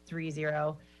 of 30,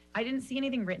 I didn't see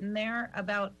anything written there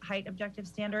about height objective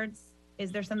standards.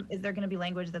 Is there going to be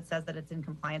language that says that it's in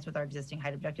compliance with our existing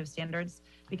height objective standards?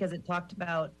 Because it talked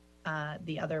about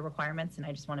the other requirements, and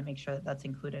I just want to make sure that that's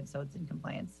included so it's in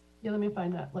compliance. Yeah, let me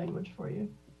find that language for you.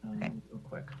 Okay. Real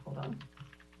quick, hold on.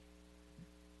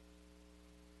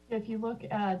 If you look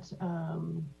at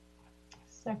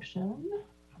section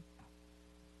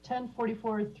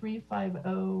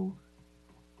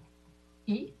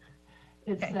 1044-350E,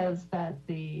 it says that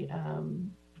the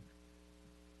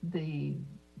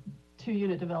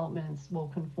 2-unit developments will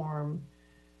conform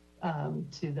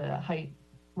to the height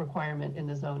requirement in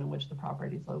the zone in which the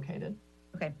property is located.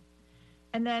 Okay.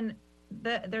 And then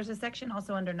there's a section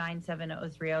also under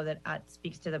 97030 that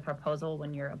speaks to the proposal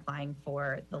when you're applying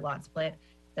for the lot split,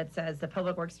 that says the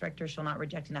Public Works Director shall not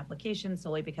reject an application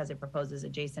solely because it proposes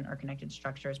adjacent or connected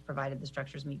structures, provided the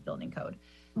structures meet building code.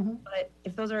 Mm-hmm. But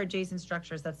if those are adjacent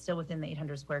structures, that's still within the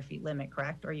 800 square feet limit,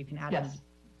 correct? Or you can add Yes.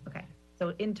 Okay.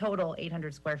 So in total,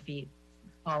 800 square feet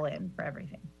all in for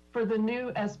everything. For the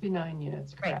new SB9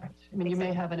 units, correct. Right. I mean, you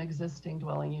may have an existing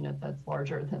dwelling unit that's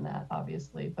larger than that,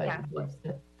 obviously, but Yeah.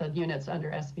 the units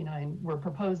under SB9 we're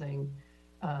proposing,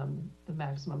 the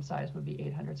maximum size would be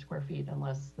 800 square feet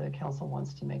unless the council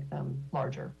wants to make them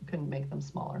larger, couldn't make them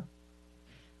smaller.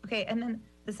 Okay, and then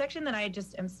the section that I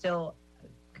just am still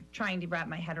trying to wrap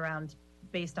my head around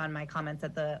based on my comments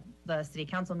at the city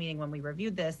council meeting when we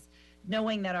reviewed this,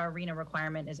 knowing that our arena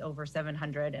requirement is over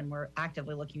 700 and we're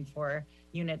actively looking for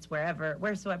units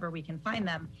wheresoever we can find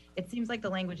them, it seems like the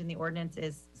language in the ordinance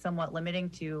is somewhat limiting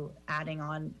to adding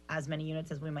on as many units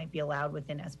as we might be allowed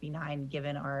within SB9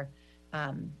 given our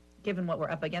given what we're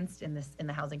up against in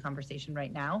the housing conversation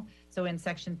right now. So in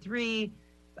section 3,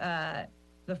 the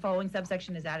following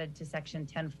subsection is added to section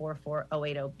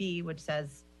 1044-080B, which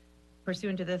says,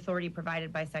 pursuant to the authority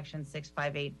provided by section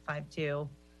 65852,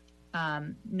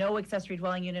 no accessory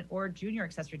dwelling unit or junior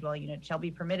accessory dwelling unit shall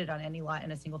be permitted on any lot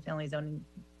in a single family zoning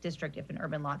district if an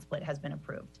urban lot split has been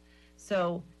approved.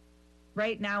 So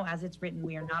right now, as it's written,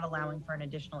 we are not allowing for an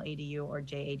additional ADU or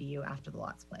JADU after the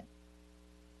lot split.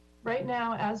 Right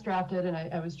now, as drafted, and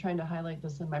I was trying to highlight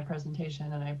this in my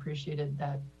presentation, and I appreciated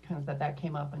that that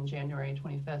came up on January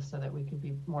 25th so that we could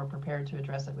be more prepared to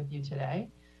address it with you today.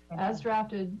 Okay. As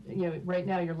drafted, right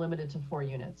now you're limited to 4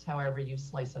 units, however you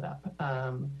slice it up.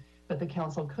 But the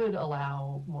council could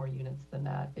allow more units than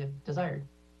that if desired.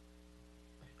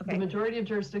 Okay. The majority of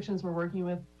jurisdictions we're working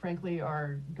with, frankly,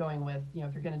 are going with,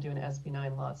 if you're going to do an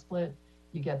SB9 lot split,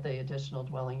 you get the additional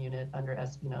dwelling unit under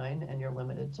SB9 and you're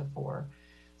limited to 4.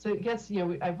 So it gets,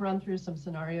 I've run through some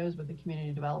scenarios with the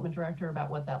community development director about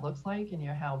what that looks like and,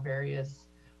 how various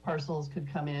parcels could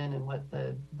come in and what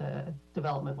the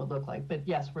development would look like. But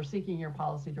yes, we're seeking your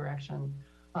policy direction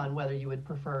on whether you would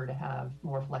prefer to have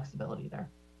more flexibility there.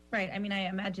 Right. I mean, I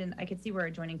imagine I could see where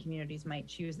adjoining communities might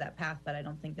choose that path, but I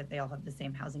don't think that they all have the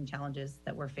same housing challenges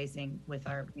that we're facing with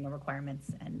our,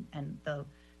 requirements and the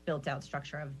built out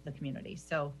structure of the community.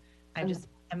 So I just,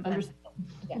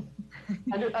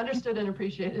 Understood and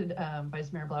appreciated,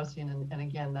 Vice Mayor Blaustein. And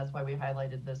again, that's why we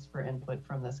highlighted this for input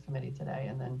from this committee today.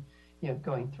 And then,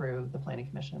 going through the Planning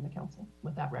Commission and the council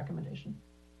with that recommendation.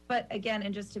 But again,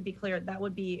 and just to be clear, that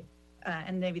would be,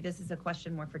 and maybe this is a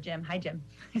question more for Jim. Hi, Jim.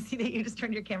 I see that you just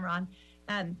turned your camera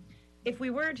on. If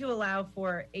we were to allow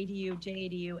for ADU,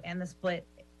 JADU, and the split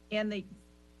and the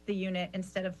unit,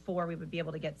 instead of 4, we would be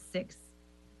able to get 6.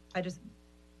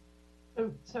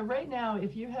 So right now,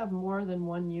 if you have more than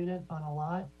 1 unit on a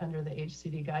lot under the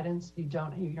HCD guidance,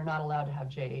 you're not allowed to have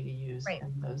JADUs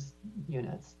in those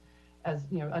units. As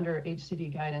under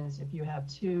HCD guidance, if you have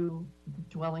 2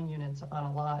 dwelling units on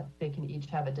a lot, they can each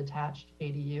have a detached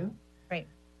ADU. Right.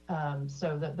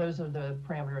 So those are the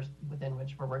parameters within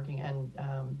which we're working, and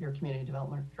your community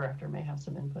development director may have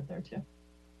some input there too.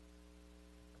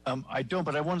 I don't,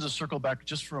 but I wanted to circle back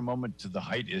just for a moment to the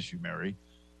height issue, Mary,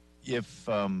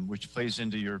 which plays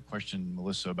into your question,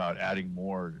 Melissa, about adding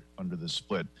more under the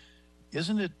split.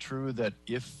 Isn't it true that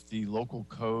if the local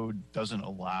code doesn't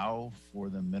allow for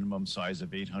the minimum size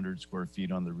of 800 square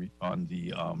feet on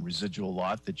the residual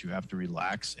lot, that you have to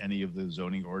relax any of the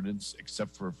zoning ordinance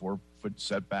except for a 4-foot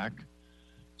setback?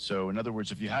 So in other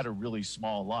words, if you had a really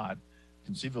small lot,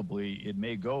 conceivably it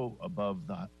may go above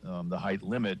the height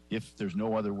limit if there's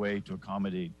no other way to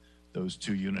accommodate those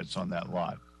 2 units on that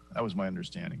lot. That was my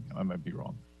understanding. I might be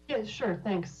wrong. Yeah, sure.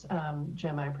 Thanks,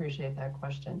 Jim. I appreciate that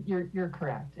question. You're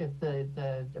correct. If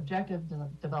the objective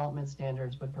development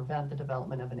standards would prevent the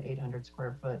development of an 800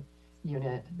 square foot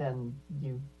unit, then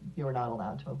you're not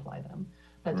allowed to apply them.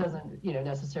 That doesn't,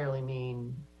 necessarily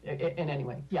mean in any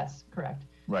way. Yes, correct.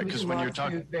 Right, because when you're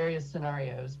talking various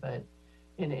scenarios, but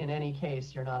in any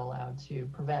case, you're not allowed to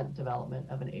prevent development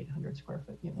of an 800 square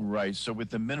foot unit. Right. So with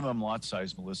the minimum lot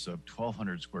size, Melissa, of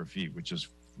 1,200 square feet, which is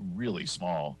really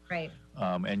small, right?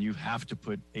 And you have to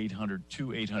put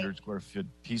 2 800 square foot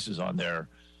pieces on there.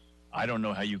 I don't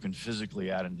know how you can physically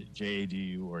add a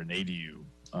JADU or an ADU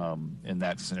in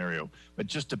that scenario. But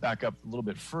just to back up a little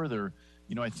bit further,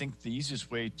 I think the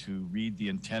easiest way to read the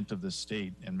intent of the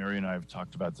state, and Mary and I have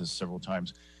talked about this several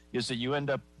times, is that you end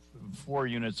up 4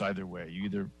 units either way. You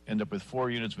either end up with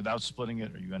 4 units without splitting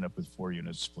it, or you end up with 4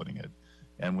 units splitting it.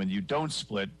 And when you don't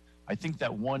split, I think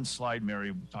that one slide,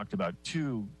 Mary, talked about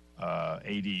 2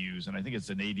 ADUs, and I think it's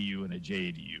an ADU and a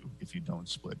JADU if you don't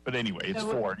split. But anyway, it's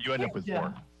 4. You end up with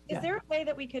 4. Is there a way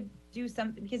that we could do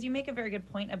something? Because you make a very good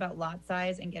point about lot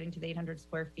size and getting to the 800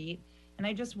 square feet. And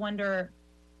I just wonder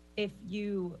if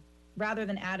you, rather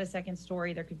than add a second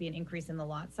story, there could be an increase in the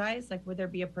lot size. Like, would there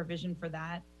be a provision for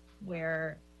that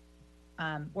where,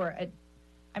 I'm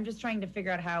just trying to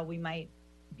figure out how we might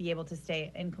be able to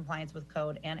stay in compliance with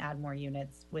code and add more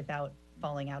units without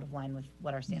falling out of line with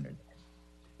what our standards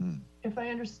are. If I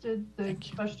understood the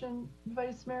question,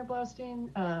 Vice Mayor Blaustein,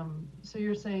 so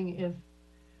you're saying if,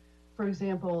 for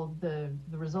example, the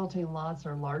resulting lots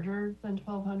are larger than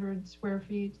 1,200 square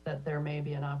feet, that there may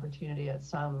be an opportunity at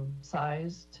some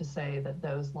size to say that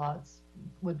those lots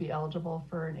would be eligible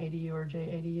for an ADU or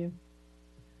JADU?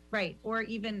 Right, or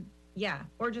even,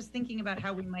 or just thinking about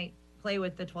how we might play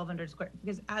with the 1,200 square,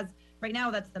 because as right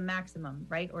now that's the maximum,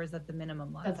 right? Or is that the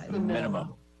minimum lot size? That's the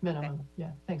minimum. Okay.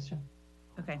 Yeah, thanks, Jim.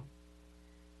 Okay.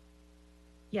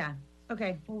 Yeah.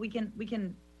 Okay. Well, we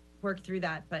can work through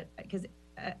that, but because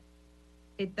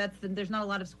there's not a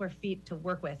lot of square feet to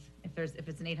work with if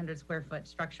it's an 800 square foot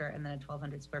structure and then a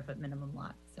 1,200 square foot minimum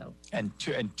lot. So and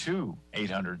two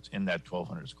 800s in that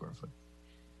 1,200 square foot.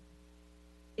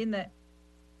 In the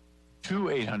 2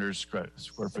 800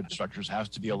 square foot structures has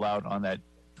to be allowed on that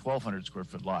 1,200 square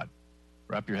foot lot.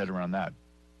 Wrap your head around that.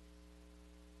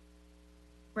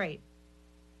 Right.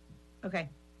 Okay.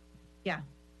 Yeah,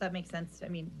 that makes sense. I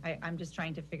mean, I'm just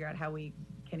trying to figure out how we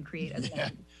can create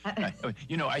a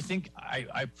I think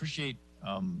I appreciate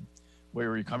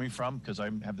where you're coming from, because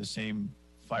I have the same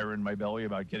fire in my belly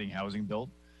about getting housing built.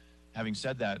 Having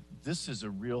said that, this is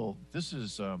real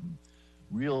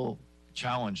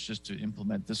challenge just to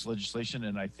implement this legislation,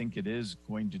 and I think it is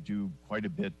going to do quite a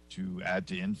bit to add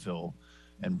to infill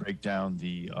and break down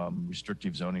the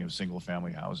restrictive zoning of single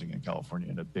family housing in California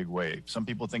in a big way. Some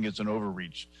people think it's an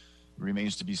overreach. It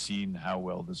remains to be seen how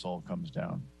well this all comes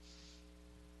down.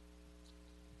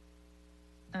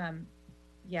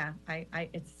 yeah,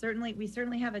 we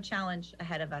certainly have a challenge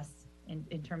ahead of us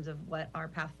in terms of what our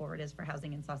path forward is for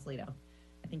housing in Sausalito.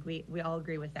 I think we all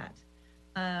agree with that.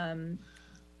 I'm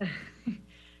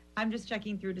just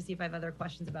checking through to see if I have other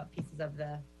questions about pieces of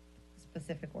the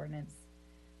specific ordinance.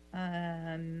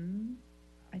 I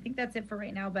think that's it for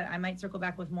right now, but I might circle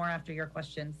back with more after your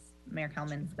questions, Mayor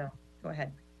Kalman, so go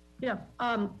ahead. Yeah.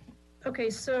 Okay,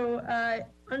 so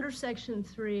under section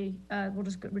 3, we'll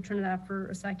just return to that for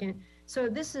a second. So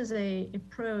this is a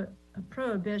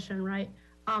prohibition, right?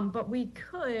 But we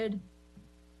could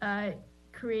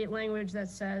create language that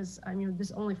says, this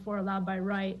is only for allowed by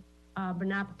right, but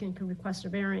an applicant can request a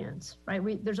variance, right?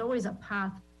 There's always a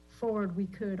path forward we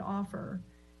could offer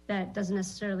that doesn't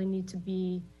necessarily need to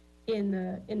be in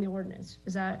the ordinance.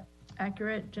 Is that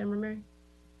accurate, Jim or Mary?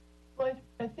 Well,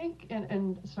 I think,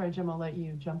 and sorry, Jim, I'll let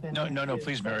you jump in. No,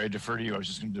 please, Mary, I defer to you. I was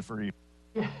just going to defer to you.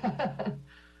 Yeah.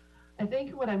 I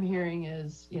think what I'm hearing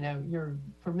is, you're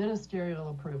for ministerial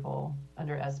approval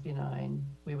under SB 9,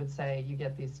 we would say you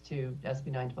get these 2 SB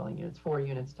 9 dwelling units, 4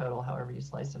 units total, however you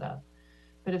slice it up.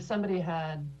 But if somebody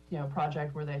had, a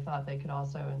project where they thought they could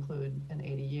also include an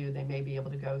ADU, they may be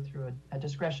able to go through a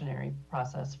discretionary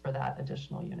process for that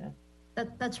additional unit.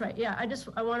 That's right. Yeah,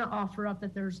 I want to offer up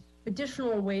that there's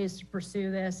additional ways to pursue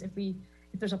this. If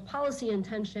there's a policy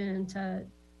intention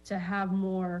to have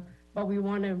more, but we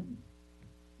want to,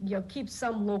 keep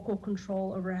some local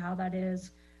control over how that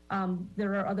is.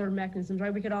 There are other mechanisms,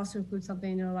 right? We could also include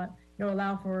something to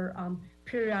allow for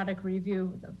periodic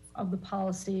review of the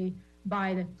policy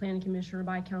by the planning commission or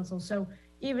by council. So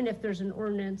even if there's an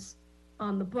ordinance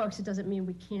on the books, it doesn't mean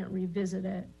we can't revisit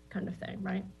it, kind of thing,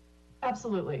 right?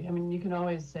 Absolutely. You can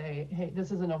always say, hey,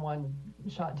 this isn't a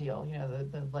one-shot deal.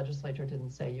 The legislature didn't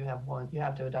say you have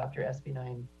to adopt your SB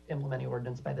 9 implementing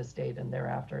ordinance by the state and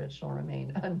thereafter it shall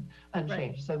remain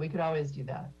unchanged. Right. So we could always do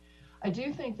that. I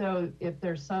do think, though, if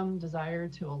there's some desire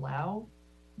to allow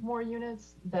more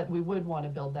units, that we would want to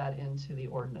build that into the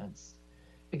ordinance.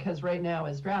 Because right now,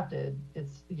 as drafted,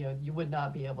 it's, you would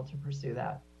not be able to pursue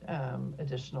that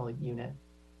additional unit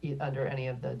under any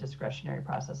of the discretionary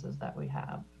processes that we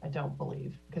have, I don't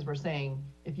believe. Because we're saying,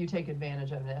 if you take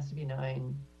advantage of an SB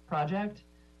 9 project,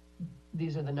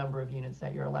 these are the number of units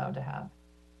that you're allowed to have.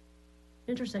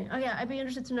 Interesting. Oh yeah, I'd be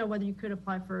interested to know whether you could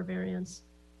apply for a variance.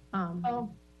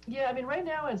 Yeah, right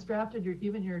now it's drafted,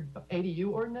 even your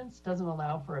ADU ordinance doesn't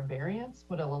allow for a variance.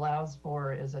 What it allows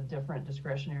for is a different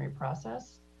discretionary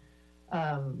process.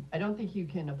 I don't think you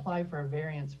can apply for a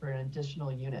variance for an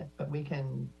additional unit, but we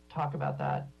can talk about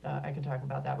that. I can talk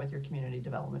about that with your community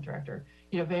development director.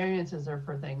 Variances are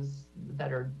for things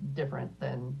that are different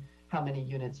than how many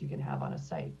units you can have on a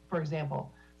site. For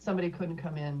example, somebody couldn't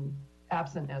come in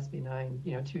absent SB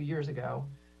 9, 2 years ago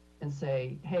and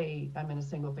say, hey, I'm in a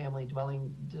single family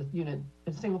dwelling unit,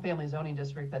 a single family zoning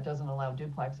district that doesn't allow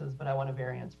duplexes, but I want a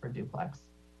variance for duplex.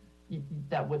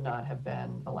 That would not have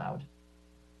been allowed.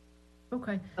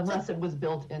 Okay. Unless it was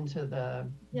built into the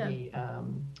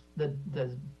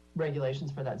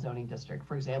regulations for that zoning district.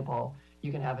 For example,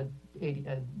 you can have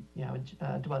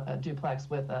a duplex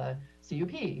with a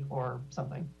CUP or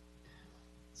something.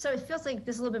 So it feels like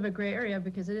this is a little bit of a gray area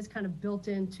because it is kind of built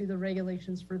into the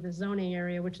regulations for the zoning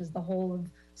area, which is the whole of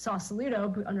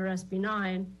Sausalito under SB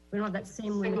 9. We don't have that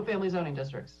same single family zoning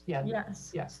districts. Yeah.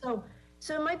 Yes. Yeah. So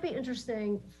it might be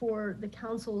interesting for the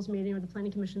council's meeting or the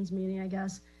planning commission's meeting, I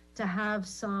guess, to have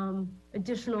some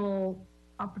additional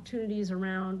opportunities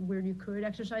around where you could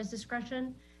exercise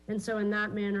discretion. And so in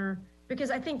that manner, because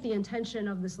I think the intention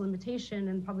of this limitation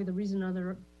and probably the reason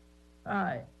other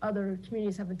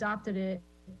communities have adopted it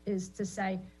is to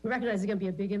say, we recognize there's going to be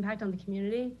a big impact on the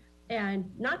community, and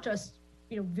not just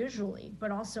visually, but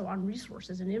also on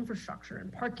resources and infrastructure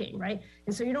and parking, right?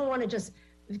 And so you don't want to just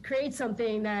create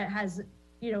something that has,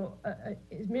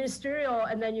 is ministerial,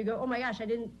 and then you go, oh my gosh, I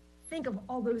didn't think of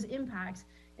all those impacts.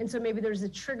 And so maybe there's a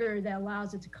trigger that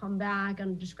allows it to come back on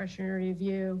a discretionary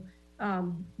review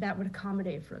that would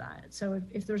accommodate for that. So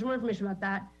if there's more information about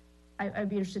that, I'd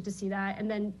be interested to see that.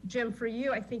 And then Jim, for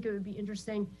you, I think it would be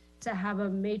interesting to have a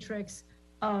matrix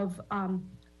of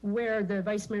where the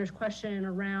vice mayor's question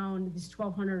around these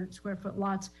 1,200 square foot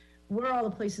lots, where all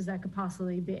the places that could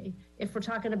possibly be. If we're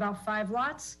talking about 5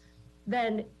 lots,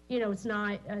 then it's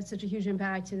not such a huge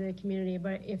impact to the community.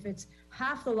 But if it's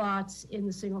half the lots in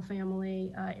the single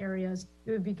family areas,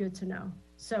 it would be good to know.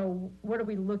 So what are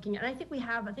we looking at? And I think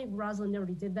Rosalind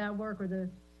already did that work, or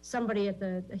somebody at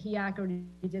the HEAC already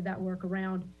did that work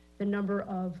around the number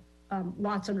of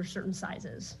lots under certain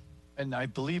sizes. And I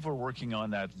believe we're working on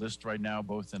that list right now,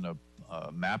 both in a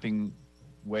mapping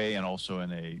way and also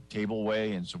in a table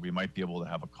way. And so we might be able to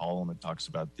have a column that talks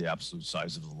about the absolute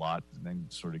size of the lot and then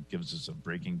sort of gives us a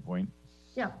breaking point.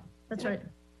 Yeah, that's right.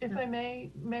 If I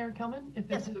may, Mayor Kelman, if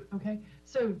Yes. that's okay.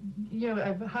 So,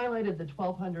 I've highlighted the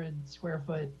 1,200 square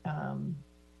foot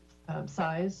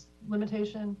size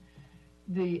limitation.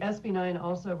 The SB9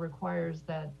 also requires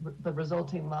that the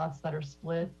resulting lots that are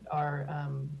split are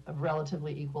of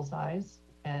relatively equal size,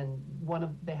 and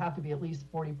they have to be at least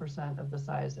 40% of the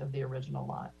size of the original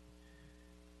lot.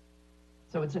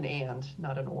 So it's an and,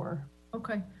 not an or.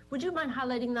 Okay. Would you mind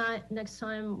highlighting that next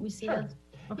time we see Sure. that?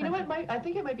 Okay. You know what, I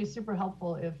think it might be super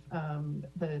helpful if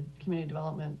the community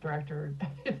development director,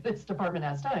 if this department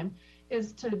has time,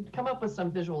 is to come up with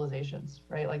some visualizations,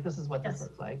 right? Like this is what this Yes.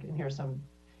 looks like, and here's some,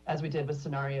 as we did with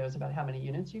scenarios about how many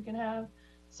units you can have,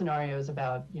 scenarios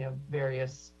about,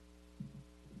 various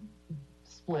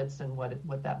splits and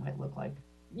what that might look like.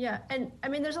 Yeah, and I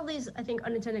mean, there's all these, I think,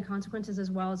 unintended consequences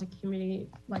as well as a community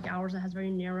like ours that has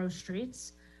very narrow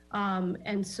streets.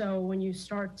 And so when you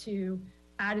start to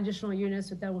add additional units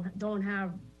that don't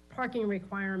have parking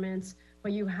requirements,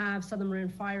 but you have Southern Marin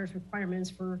Fire's requirements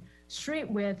for street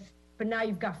width, but now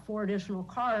you've got 4 additional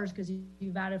cars because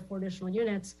you've added 4 additional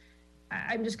units.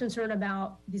 I'm just concerned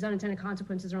about these unintended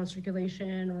consequences around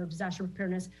circulation or disaster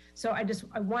preparedness. So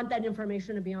I want that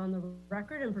information to be on the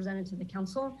record and presented to the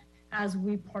council as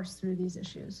we parse through these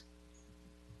issues.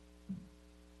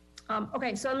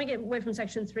 Okay, so let me get away from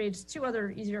section 3. Just 2 other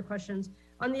easier questions.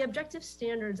 On the objective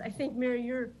standards, I think, Mary,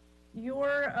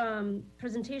 your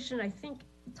presentation, I think,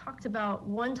 talked about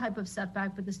one type of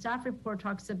setback, but the staff report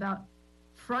talks about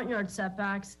front yard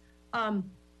setbacks.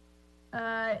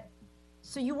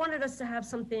 So you wanted us to have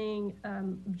something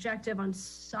objective on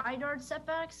side yard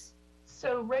setbacks?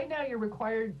 So right now you're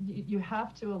required, you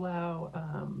have to allow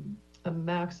a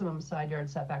maximum side yard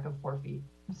setback of 4 feet.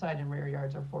 Side and rear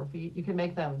yards are 4 feet. You can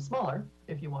make them smaller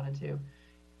if you wanted to.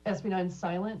 SB9 is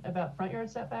silent about front yard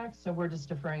setbacks, so we're just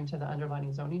deferring to the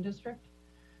underlining zoning district.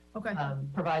 Okay.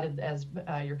 Provided, as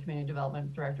your community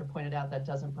development director pointed out, that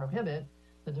doesn't prohibit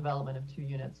the development of 2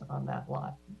 units on that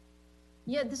lot.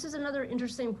 Yeah, this is another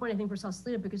interesting point, I think, for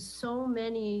Sausalito, because so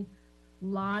many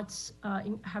lots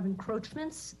have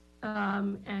encroachments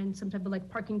and some type of like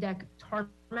parking deck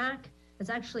tarmac. It's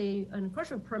actually an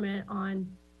encroachment permit on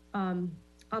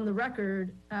the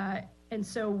record. And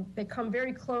so they come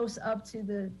very close up to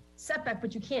the setback,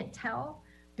 but you can't tell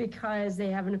because they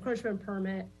have an encroachment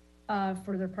permit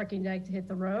for their parking deck to hit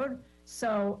the road.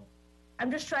 So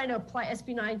I'm just trying to apply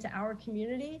SB9 to our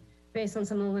community based on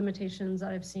some of the limitations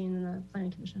that I've seen in the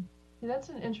Planning Commission. Yeah, that's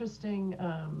an interesting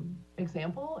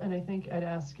example, and I think I'd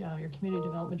ask your community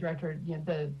development director.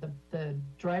 The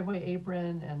driveway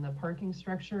apron and the parking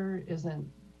structure isn't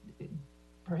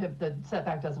the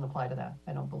setback doesn't apply to that.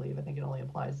 I don't believe. I think it only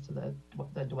applies to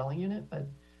the dwelling unit, but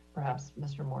perhaps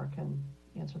Mr. Moore can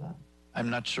answer that. I'm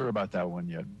not sure about that one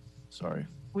yet. Sorry.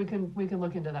 We can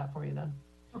look into that for you then.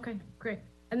 Okay, great.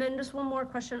 And then just one more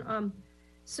question.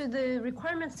 So the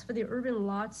requirements for the urban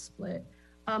lot split,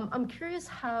 I'm curious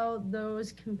how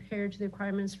those compare to the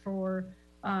requirements for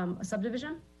a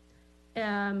subdivision,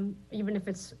 even if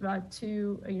it's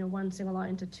one single lot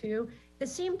into 2. It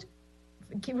seemed,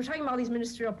 we're talking about all these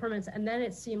ministerial permits, and then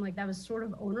it seemed like that was sort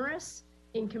of onerous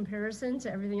in comparison to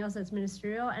everything else that's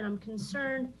ministerial. And I'm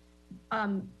concerned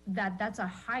that that's a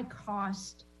high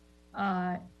cost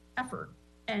effort,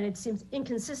 and it seems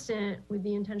inconsistent with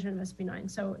the intention of SB9.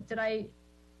 So did I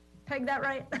peg that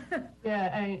right?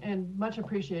 Yeah, and much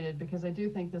appreciated, because I do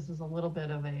think this is a little bit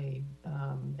of an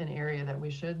area that we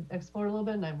should explore a little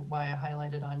bit, and why I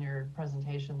highlighted on your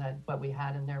presentation that what we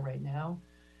had in there right now.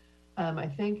 I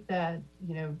think that,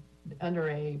 under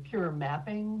a pure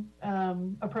mapping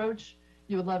approach,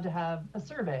 you would love to have a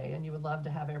survey and you would love to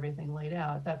have everything laid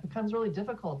out. That becomes really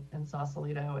difficult in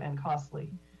Sausalito and costly.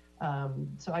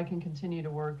 So I can continue to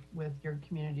work with your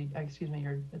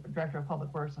your Director of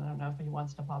Public Works, and I don't know if he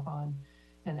wants to pop on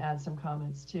and add some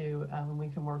comments too, and we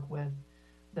can work with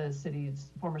the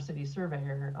former city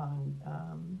surveyor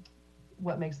on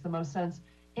what makes the most sense,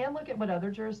 and look at what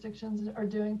other jurisdictions are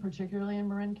doing, particularly in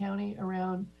Marin County,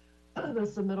 around the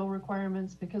submittal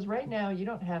requirements, because right now you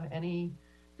don't have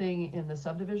anything in the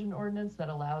subdivision ordinance that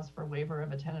allows for waiver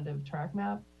of a tentative track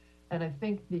map. And I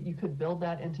think that you could build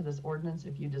that into this ordinance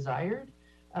if you desired.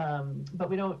 But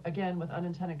we don't, again, with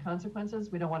unintended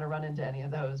consequences, we don't want to run into any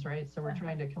of those, right? So we're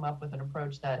trying to come up with an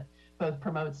approach that both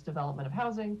promotes development of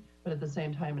housing, but at the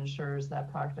same time ensures that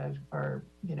projects are,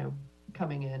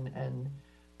 coming in and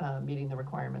meeting the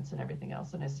requirements and everything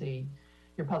else. And I see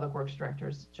your public works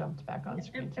directors jumped back on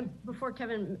screen too. And before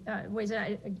Kevin weighs in,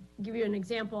 I give you an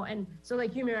example. And so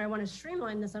like you, Mary, I want to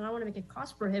streamline this and I don't want to make it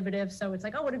cost prohibitive. So it's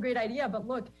like, oh, what a great idea. But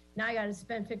look, now I got to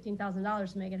spend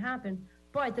 $15,000 to make it happen.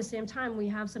 But at the same time, we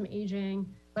have some aging,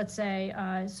 let's say,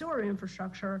 sewer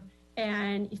infrastructure.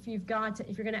 And if you're going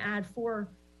to add 4,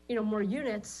 more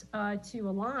units to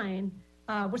a line,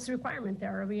 what's the requirement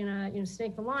there? Are we going to,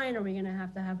 snake the line? Are we going to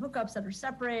have hookups that are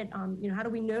separate? How do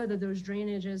we know that those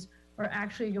drainages are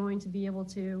actually going to be able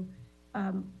to,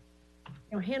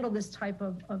 handle this type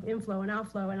of inflow and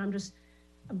outflow? And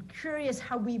I'm curious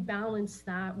how we balance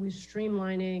that with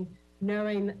streamlining,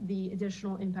 knowing the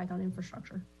additional impact on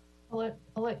infrastructure. I'll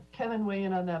let Kevin weigh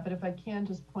in on that, but if I can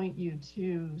just point you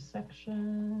to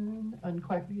section on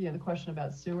the question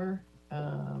about sewer.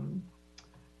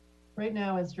 Right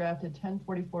now it's drafted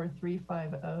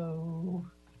 1044-350.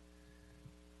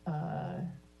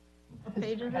 What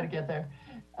page is How to it? get there.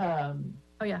 Oh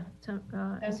yeah.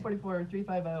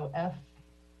 1044-350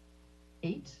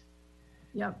 F8.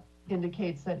 Yep.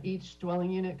 Indicates that each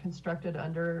dwelling unit constructed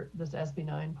under this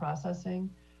SB9 processing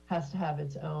has to have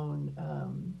its own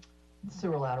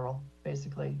sewer lateral.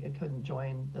 Basically, it couldn't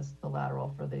join the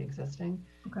lateral for the existing.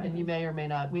 Okay. And you may or may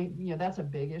not, that's a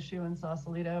big issue in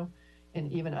Sausalito,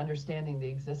 and even understanding the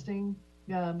existing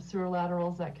sewer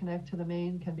laterals that connect to the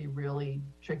main can be really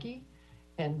tricky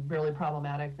and really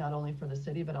problematic, not only for the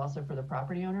city, but also for the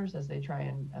property owners as they try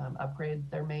and upgrade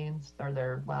their mains or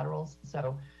their laterals.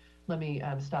 So let me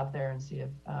stop there and see if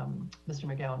Mr.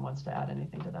 McGowan wants to add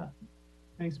anything to that.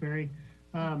 Thanks, Mary.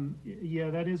 Yeah,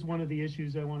 that is one of the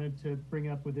issues I wanted to bring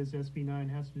up with this SB9,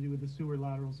 has to do with the sewer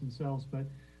laterals themselves. But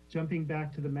jumping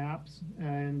back to the maps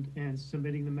and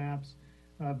submitting the maps,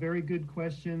 very good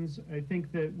questions. I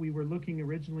think that we were looking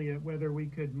originally at whether we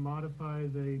could modify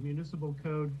the municipal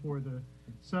code for the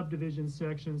subdivision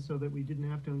section so that we didn't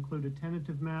have to include a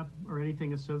tentative map or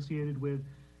anything associated with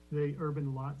the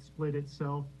urban lot split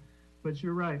itself. But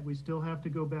you're right, we still have to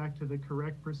go back to the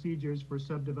correct procedures for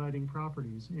subdividing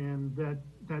properties. And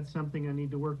that's something I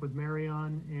need to work with Mary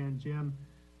on and Jim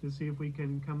to see if we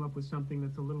can come up with something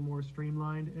that's a little more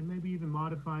streamlined, and maybe even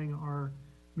modifying our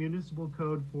municipal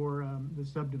code for the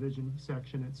subdivision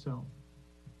section itself.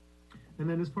 And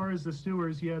then as far as the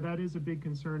sewers, yeah, that is a big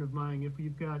concern of mine. If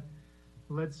you've got,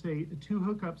 let's say, 2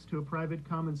 hookups to a private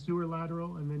common sewer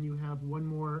lateral, and then you have 1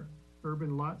 more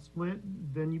urban lot split,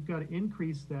 then you've got to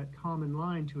increase that common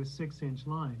line to a 6-inch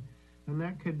line. And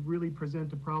that could really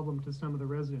present a problem to some of the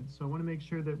residents. So I want to make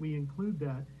sure that we include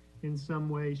that in some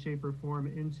way, shape, or form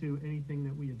into anything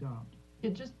that we adopt.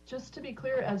 Just to be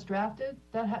clear, as drafted,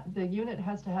 the unit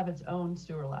has to have its own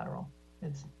sewer lateral.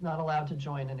 It's not allowed to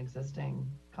join an existing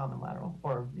common lateral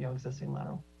or existing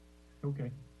lateral.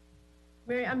 Okay.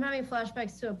 Mary, I'm having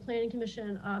flashbacks to a planning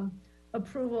commission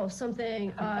approval of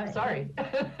something. Sorry. No,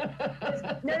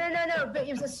 but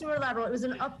it was a sewer lateral. It was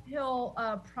an uphill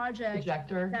project.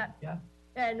 Ejector, yeah.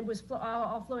 And it was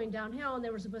all flowing downhill, and they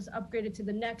were supposed to upgrade it to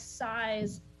the next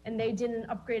size, and they didn't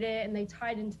upgrade it, and they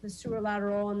tied into the sewer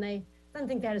lateral, and I don't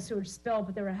think they had a sewage spill,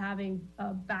 but they were having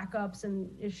backups and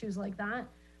issues like that.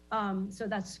 So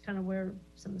that's kind of where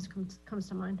some of this comes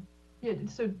to mind. Yeah,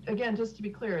 so again, just to be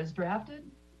clear, as drafted,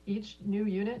 each new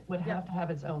unit would have to have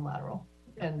its own lateral.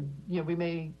 And, we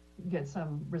may get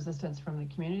some resistance from the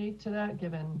community to that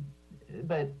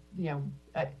but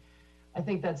I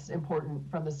think that's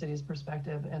important from the city's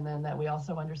perspective, and then that we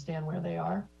also understand where they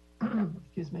are.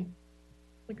 Excuse me.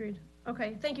 Agreed.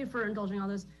 Okay, thank you for indulging all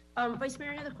those. Vice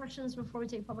Mayor, any other questions before we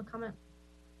take public comment?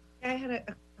 I had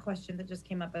a question that just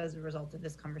came up as a result of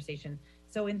this conversation.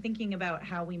 So in thinking about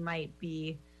how we might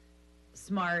be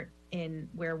smart in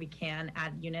where we can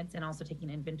add units and also taking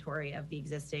inventory of the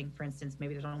existing, for instance,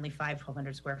 maybe there's only 5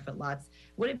 1,200 square foot lots.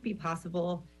 Would it be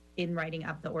possible in writing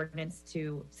up the ordinance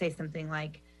to say something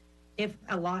like, if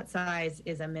a lot size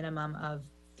is a minimum of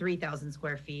 3,000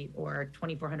 square feet or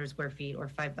 2,400 square feet or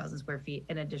 5,000 square feet,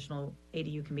 an additional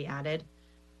ADU can be added?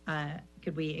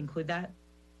 Could we include that?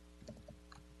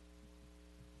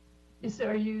 So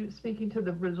are you speaking to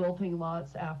the resulting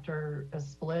lots after a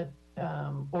split?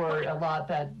 Or a lot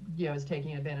that is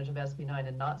taking advantage of SB9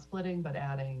 and not splitting, but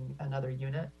adding another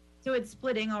unit? So it's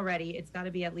splitting already. It's got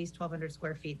to be at least 1,200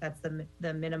 square feet. That's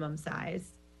the minimum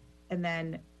size. And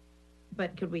then,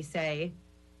 but could we say,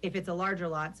 if it's a larger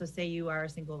lot, so say you are a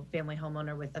single family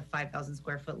homeowner with a 5,000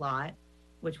 square foot lot,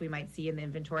 which we might see in the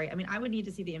inventory. I mean, I would need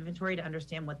to see the inventory to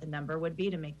understand what the number would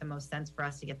be to make the most sense for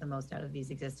us to get the most out of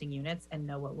these existing units and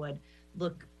know what would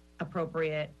look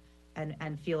appropriate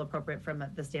and feel appropriate from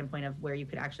the standpoint of where you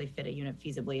could actually fit a unit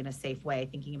feasibly in a safe way,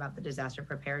 thinking about the disaster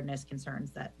preparedness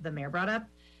concerns that the mayor brought up.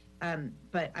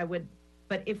 But I would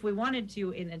But if we wanted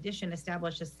to, in addition,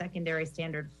 establish a secondary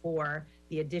standard for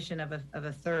the addition of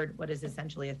a third, what is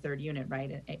essentially a third unit,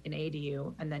 right, an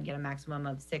ADU, and then get a maximum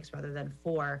of 6 rather than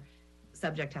 4,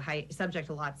 subject to height, subject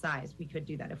to lot size, we could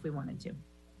do that if we wanted to.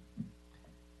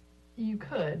 You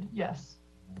could, yes.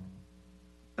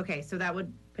 Okay, so that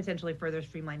would potentially further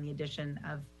streamline the addition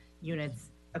of units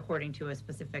according to a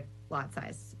specific lot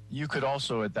size. You could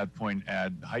also at that point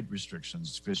add height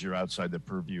restrictions because you're outside the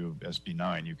purview of SB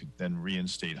 9. You could then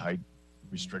reinstate height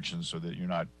restrictions so that you're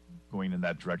not going in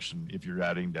that direction if you're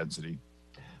adding density.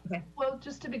 Okay. Well,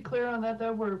 just to be clear on that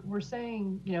though, we're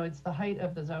saying, you know, it's the height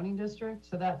of the zoning district,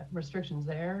 so that restriction's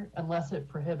there unless it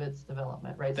prohibits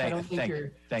development, right? So I don't think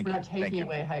we're not taking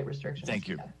away height restrictions. Thank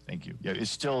you. Thank you. Yeah, it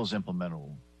still is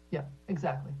implementable. Yeah,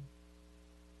 exactly.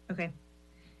 Okay.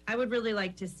 I would really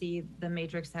like to see the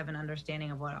matrix have an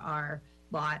understanding of what our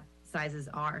lot sizes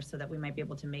are so that we might be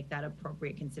able to make that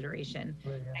appropriate consideration.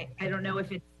 I don't know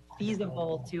if it's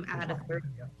feasible to add a third.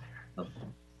 Oh,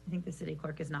 I think the city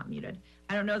clerk is not muted.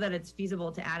 I don't know that it's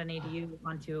feasible to add an ADU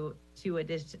onto 2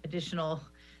 additional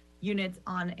units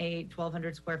on a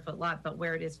 1,200 square foot lot, but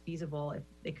where it is feasible,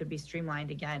 it could be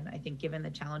streamlined again. I think given the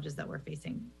challenges that we're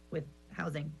facing with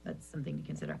housing, that's something to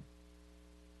consider.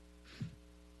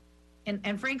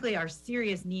 And frankly, our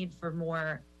serious need for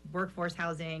more workforce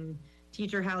housing,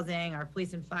 teacher housing, our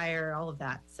police and fire, all of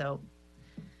that. So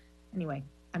anyway,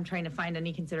 I'm trying to find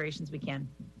any considerations we can.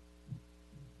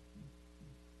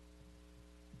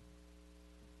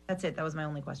 That's it. That was my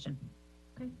only question.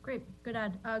 Okay, great. Good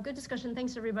add. Good discussion.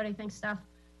 Thanks, everybody. Thanks, staff.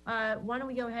 Why don't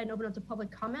we go ahead and open up to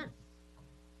public comment?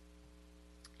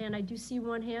 And I do see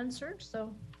one hand, sir, so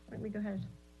why don't we go ahead?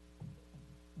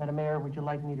 Madam Mayor, would you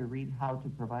like me to read how to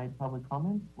provide public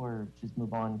comment or just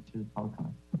move on to public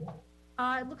comment?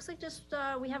 It looks like just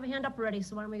we have a hand up already,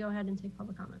 so why don't we go ahead and take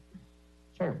public comment?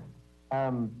 Sure.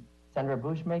 Sandra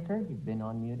Bushmaker, you've been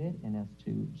unmuted and asked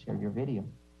to share your video.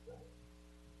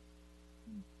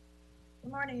 Good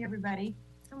morning, everybody.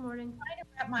 Good morning. I'm trying to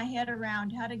wrap my head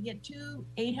around how to get 2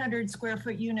 800 square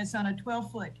foot units on a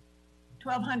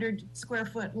 1,200 square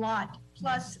foot lot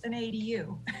plus an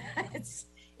ADU.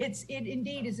 It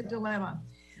indeed is a dilemma.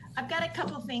 I've got a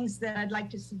couple things that I'd like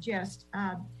to suggest.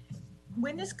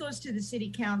 When this goes to the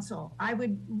city council, I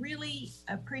would really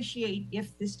appreciate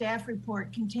if the staff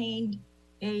report contained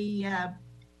a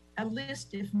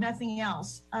list, if nothing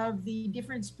else, of the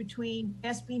difference between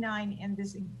SB 9 and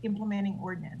this implementing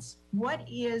ordinance. What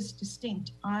is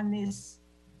distinct on this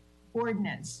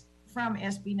ordinance from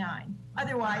SB 9?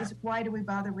 Otherwise, why do we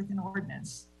bother with an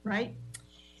ordinance, right?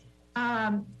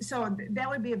 So that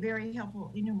would be a very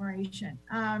helpful enumeration.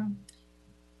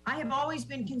 I have always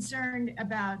been concerned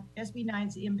about SB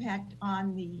 9's impact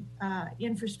on the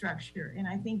infrastructure, and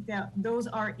I think that those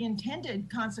are intended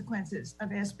consequences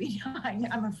of SB 9,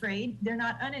 I'm afraid. They're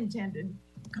not unintended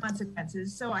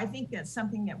consequences, so I think that's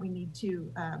something that we need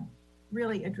to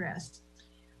really address.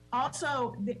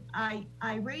 Also,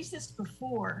 I raised this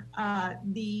before,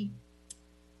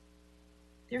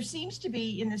 there seems to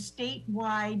be in the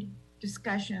statewide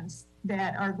discussions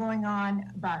that are going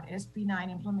on about SB 9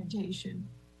 implementation,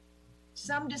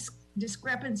 some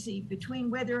discrepancy between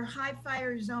whether high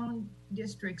fire zone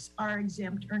districts are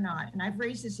exempt or not. And I've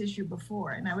raised this issue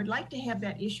before, and I would like to have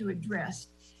that issue addressed.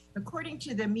 According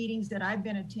to the meetings that I've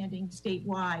been attending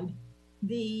statewide,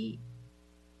 the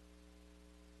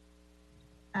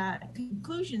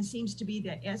conclusion seems to be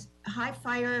that high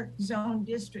fire zone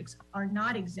districts are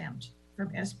not exempt from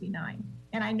SB 9.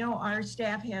 And I know our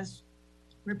staff has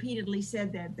repeatedly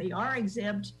said that they are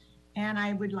exempt, and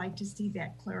I would like to see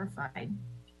that clarified.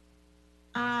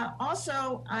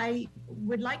 Also, I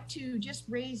would like to just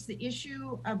raise the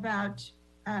issue about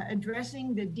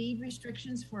addressing the deed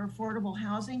restrictions for affordable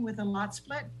housing with a lot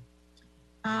split.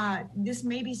 This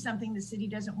may be something the city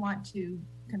doesn't want to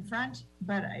confront,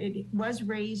 but it was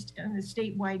raised in the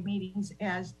statewide meetings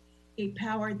as a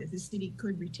power that the city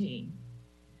could retain.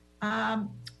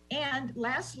 And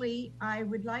lastly, I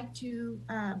would like to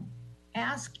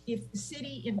ask if the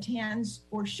city intends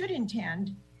or should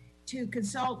intend to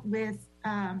consult with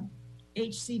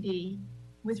HCD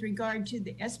with regard to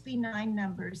the SB 9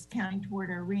 numbers counting toward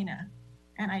our arena.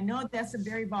 And I know that's a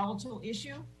very volatile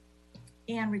issue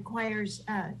and requires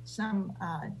some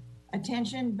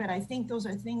attention, but I think those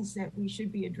are things that we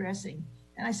should be addressing.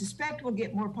 And I suspect we'll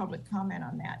get more public comment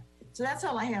on that. So that's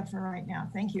all I have for right now.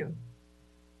 Thank you.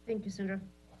 Thank you, Sandra.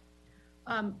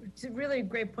 It's a really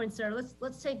great point, Sarah.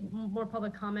 Let's take more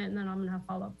public comment, and then I'm gonna have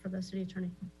follow-up for the city attorney.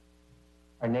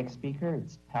 Our next speaker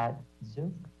is Pat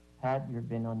Zook. Pat, you've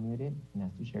been unmuted and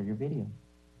asked to share your video.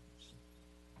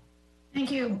 Thank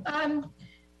you.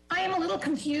 I am a little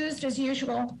confused as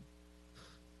usual.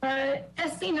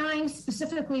 SB 9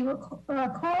 specifically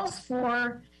calls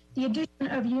for the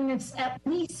addition of units at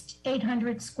least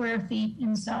 800 square feet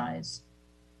in size.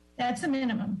 That's a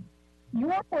minimum.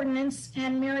 Your ordinance,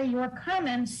 and Mary, your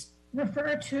comments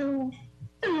refer to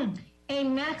a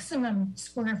maximum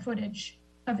square footage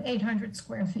of 800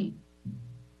 square feet.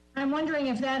 I'm wondering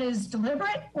if that is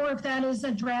deliberate or if that is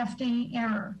a drafting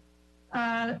error.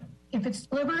 If it's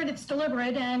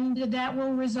deliberate, and that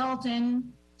will result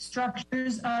in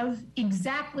structures of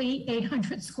exactly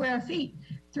 800 square feet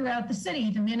throughout the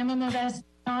city, the minimum of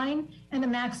S9 and the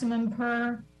maximum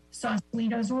per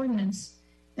Sausalito's ordinance.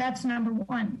 That's number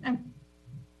one. And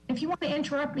if you want to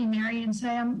interrupt me, Mary, and say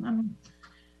I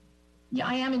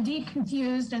am indeed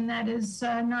confused and that is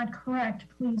not correct,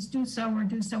 please do so, or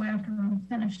do so after I'm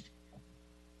finished.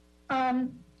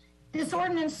 This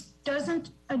ordinance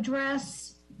doesn't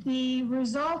address the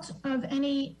result of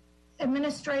any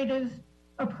administrative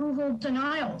approval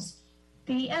denials.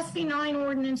 The SB 9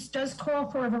 ordinance does call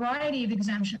for a variety of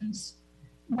exemptions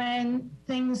when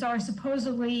things are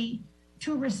supposedly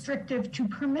too restrictive to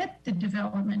permit the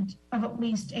development of at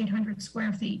least 800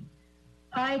 square feet.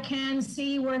 I can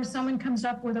see where someone comes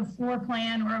up with a floor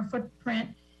plan or a footprint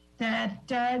that,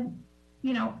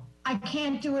 I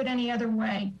can't do it any other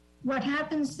way. What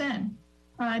happens then?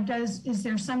 Is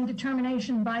there some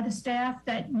determination by the staff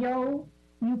that, you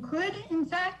could, in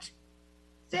fact,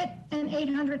 fit an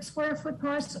 800 square foot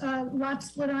lot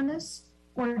split on this?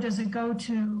 Or does it go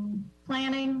to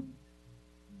planning?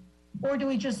 Or do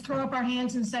we just throw up our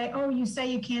hands and say, oh, you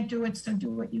say you can't do it, so do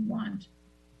what you want?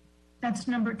 That's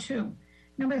number two.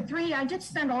 Number three, I did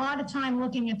spend a lot of time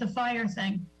looking at the fire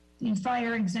thing, the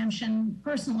fire exemption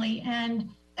personally,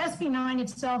 and SB 9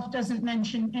 itself doesn't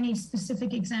mention any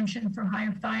specific exemption for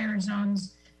higher fire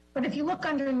zones. But if you look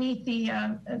underneath the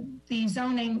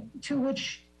zoning to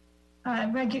which,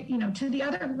 to the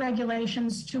other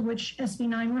regulations to which SB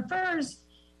 9 refers,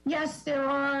 yes, there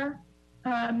are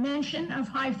mention of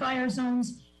high fire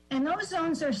zones, and those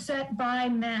zones are set by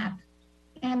map.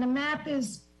 And the map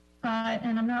is,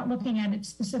 and I'm not looking at it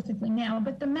specifically now,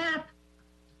 but the map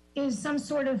is some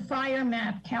sort of fire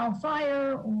map, CAL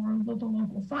FIRE or the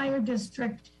local fire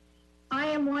district. I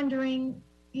am wondering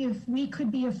if we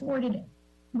could be afforded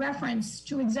reference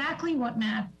to exactly what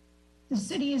map the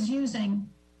city is using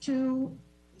to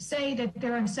say that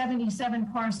there are 77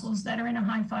 parcels that are in a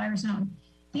high fire zone.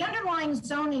 The underlying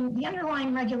zoning, the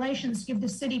underlying regulations give the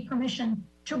city permission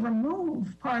to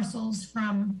remove parcels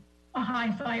from a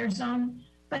high fire zone,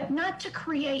 but not to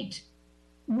create,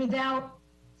 without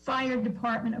fire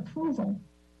department approval,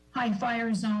 high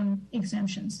fire zone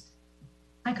exemptions.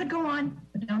 I could go on,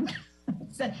 but don't.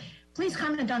 So please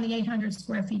comment on the 800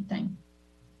 square feet thing.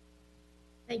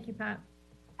 Thank you, Pat.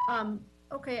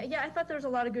 Okay, yeah, I thought there was a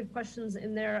lot of good questions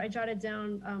in there. I jotted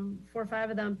down 4 or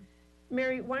 5 of them.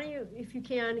 Mary, why don't you, if you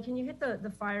can you hit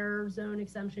the fire zone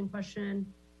exemption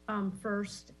question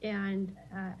first, and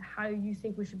how you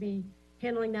think we should be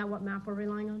handling that, what map we're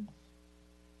relying on?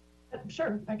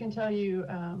 Sure, I can tell you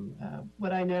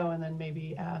what I know, and then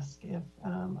maybe ask if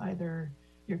either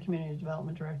your community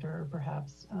development director or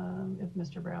perhaps if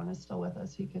Mr. Brown is still with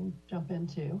us, he can jump in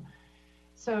too.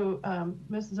 So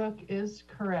Ms. Zook is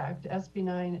correct. SB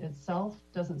 9 itself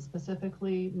doesn't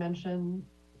specifically mention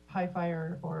high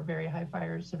fire or very high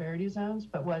fire severity zones,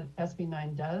 but what SB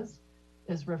 9 does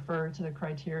is refer to the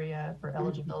criteria for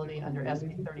eligibility under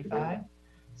SB 35.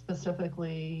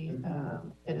 Specifically,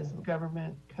 it is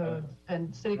government code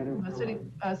and city,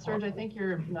 Serge, I think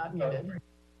you're not muted.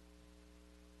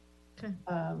 Okay.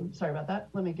 Sorry about that.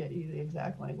 Let me get you the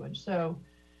exact language. So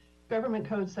government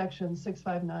code section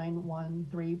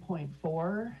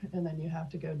 65913.4, and then you have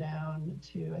to go down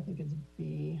to, I think it's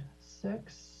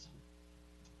B6,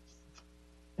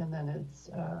 and then it's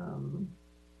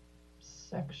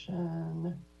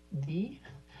section D.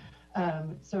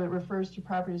 So it refers to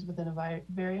properties within a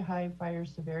very high fire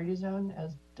severity zone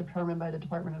as determined by the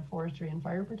Department of Forestry and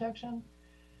Fire Protection.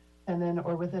 And then,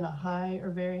 or within a high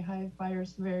or very high fire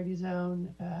severity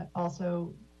zone,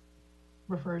 also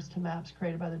refers to maps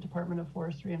created by the Department of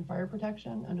Forestry and Fire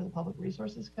Protection under the Public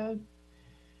Resources Code.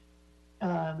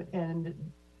 And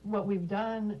what we've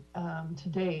done to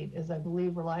date is, I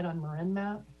believe, relied on Marin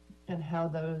Map and how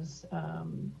those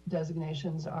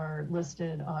designations are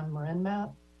listed on Marin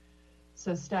Map.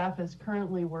 So staff is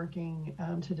currently working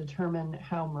to determine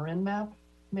how Marin Map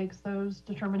makes those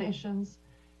determinations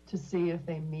to see if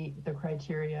they meet the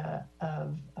criteria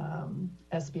of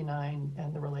SB 9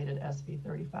 and the related SB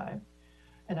 35.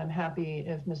 And I'm happy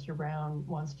if Mr. Brown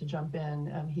wants to jump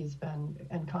in. He's been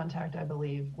in contact, I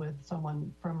believe, with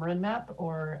someone from Marin Map,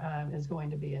 or is going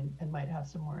to be and might have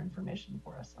some more information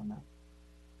for us on that.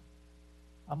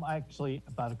 Actually,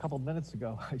 about a couple minutes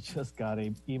ago, I just got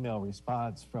an email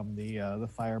response from the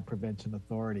Fire Prevention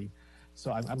Authority.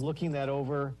 So I'm looking that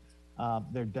over.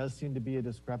 There does seem to be a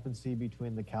discrepancy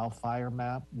between the CAL FIRE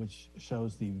map, which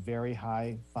shows the very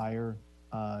high fire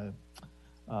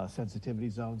sensitivity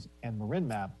zones, and Marin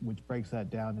Map, which breaks that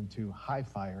down into high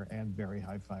fire and very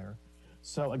high fire.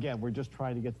 So again, we're just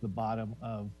trying to get to the bottom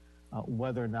of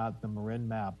whether or not the Marin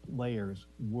Map layers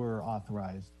were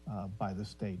authorized by the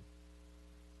state.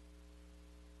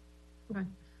 Okay,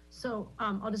 so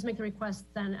I'll just make the request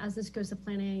then, as this goes to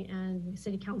planning and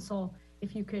city council,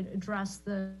 if you could address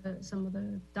some of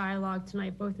the dialogue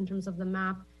tonight, both in terms of the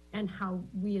map and how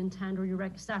we intend, or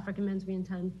your staff recommends we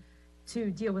intend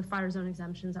to deal with fire zone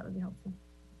exemptions, that would be helpful.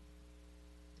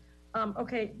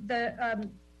 Okay,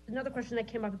 another question that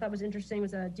came up I thought was interesting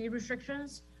was deed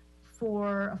restrictions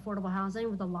for affordable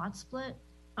housing with a lot split.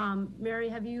 Mary,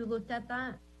 have you looked at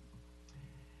that?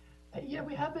 Yeah,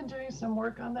 we have been doing some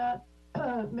work on that,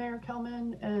 Mayor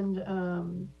Kelman,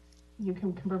 and you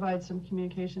can provide some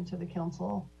communication to the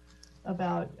council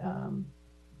about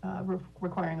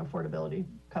requiring affordability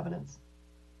covenants.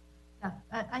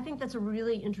 Yeah, I think that's a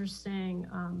really interesting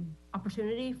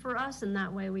opportunity for us, and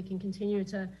that way we can continue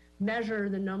to measure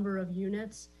the number of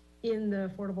units in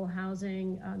the affordable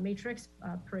housing matrix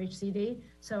per HCD.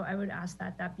 So I would ask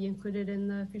that that be included in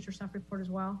the future staff report as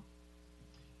well.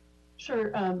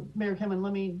 Sure, Mayor Kelman,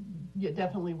 let me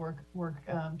definitely work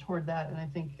toward that, and I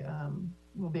think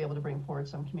we'll be able to bring forward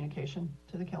some communication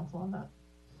to the council on that.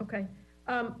 Okay,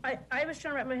 I was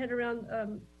trying to wrap my head around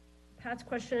Pat's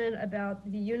question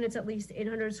about the units at least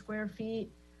 800 square feet,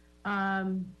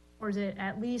 or is it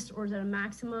at least, or is it a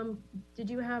maximum? Did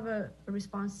you have a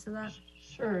response to that?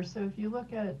 Sure, so if you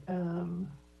look at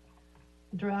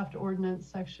draft ordinance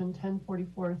section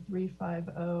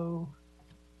 1044-350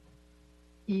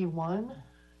 E1,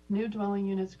 new dwelling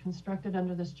units constructed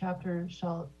under this chapter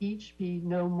shall each be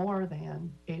no more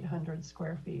than 800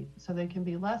 square feet. So they can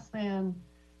be less than,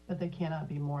 but they cannot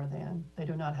be more than. They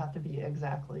do not have to be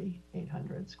exactly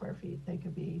 800 square feet. They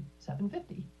could be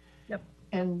 750. Yep.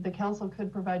 And the council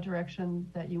could provide direction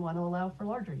that you want to allow for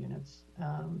larger units.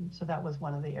 So that was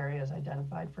one of the areas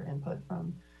identified for input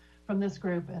from this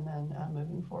group, and then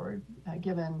moving forward,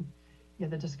 given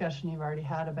the discussion you've already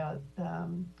had about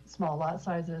small lot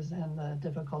sizes and the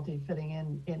difficulty fitting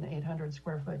in 800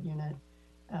 square foot unit,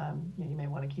 you may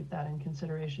want to keep that in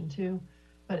consideration too.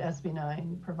 But SB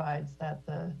 9 provides that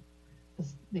the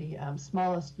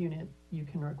smallest unit you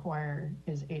can require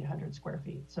is 800 square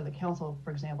feet. So the council, for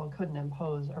example, couldn't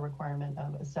impose a requirement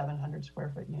of a 700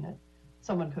 square foot unit.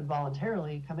 Someone could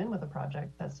voluntarily come in with a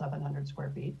project that's 700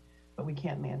 square feet, but we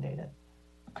can't mandate it.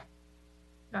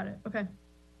 Got it. Okay.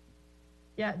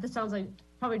 Yeah, this sounds like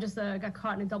probably just got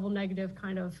caught in a double negative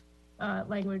kind of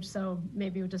language. So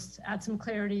maybe we'll just add some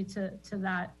clarity to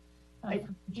that.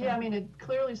 Yeah, I mean, it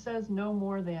clearly says no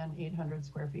more than 800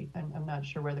 square feet. I'm not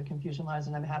sure where the confusion lies,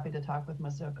 and I'm happy to talk with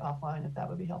Masuk offline if that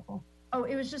would be helpful. Oh,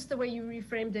 it was just the way you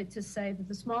reframed it to say that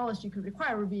the smallest you could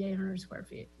require would be 800 square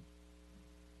feet.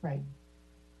 Right.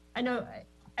 I know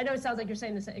it sounds like you're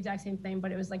saying the exact same thing,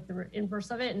 but it was like the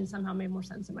inverse of it and somehow made more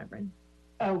sense in my brain.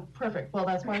 Oh, perfect. Well,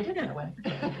 that's why I did it that way.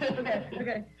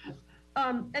 Okay.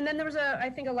 And then there was I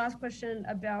think a last question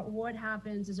about what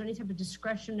happens. Is there any type of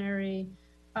discretionary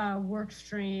work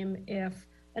stream if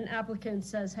an applicant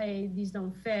says, hey, these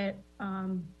don't fit,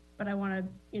 but I want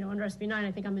to, under SB 9,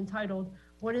 I think I'm entitled.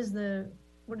 What is the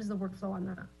workflow on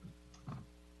that?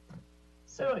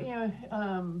 So,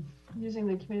 using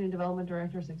the community development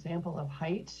director's example of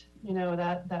height,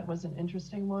 that was an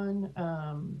interesting one.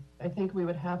 I think we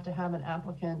would have to have an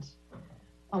applicant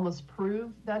almost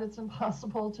prove that it's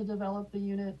impossible to develop the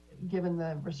unit given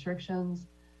the restrictions,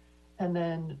 and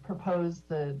then propose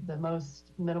the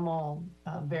most minimal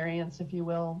variance, if you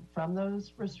will, from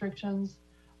those restrictions.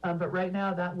 But right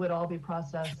now that would all be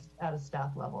processed at a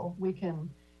staff level. We can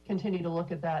continue to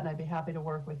look at that, and I'd be happy to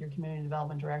work with your community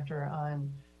development director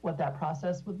on what that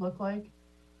process would look like,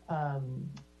 and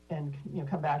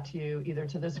come back to you either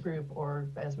to this group or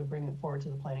as we bring it forward to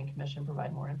the Planning Commission,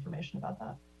 provide more information about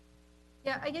that.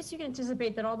 Yeah, I guess you can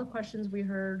anticipate that all the questions we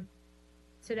heard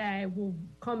today will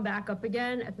come back up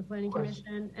again at the Planning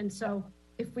Commission. And so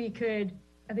if we could,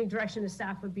 I think direction to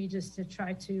staff would be just to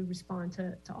try to respond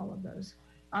to all of those.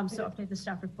 So update the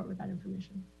staff report with that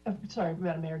information. Sorry,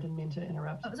 Madam Mayor, didn't mean to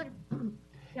interrupt. Oh, it's okay.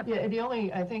 Yep. Yeah,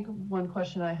 I think one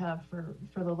question I have for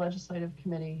the legislative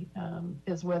committee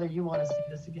is whether you want to see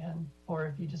this again, or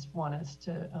if you just want us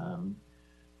to,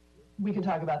 we can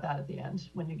talk about that at the end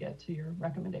when you get to your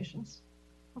recommendations.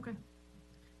 Okay,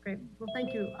 great. Well,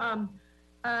 thank you.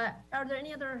 Are there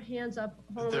any other hands up?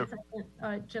 Hold on one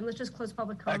second. Jim, let's just close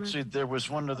public comment. Actually, there was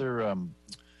one other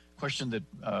question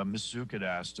that Ms. Zook had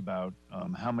asked about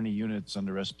how many units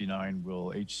under SB9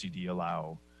 will HCD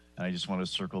allow? And I just want to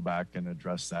circle back and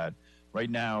address that. Right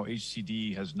now,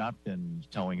 HCD has not been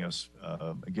telling us,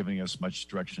 giving us much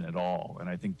direction at all. And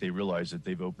I think they realize that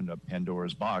they've opened up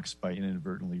Pandora's box by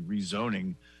inadvertently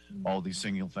rezoning all these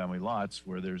single family lots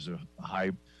where there's a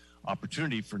high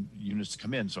opportunity for units to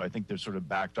come in. So I think they're sort of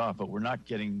backed off, but we're not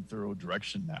getting thorough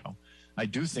direction now. I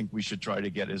do think we should try to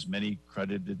get as many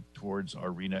credited towards our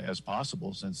RHNA as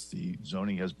possible, since the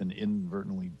zoning has been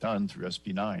inadvertently done through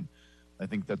SB9. I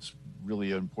think that's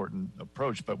really an important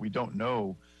approach, but we don't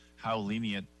know how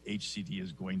lenient HCD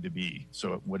is going to be.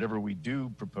 So whatever we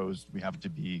do propose, we have to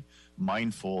be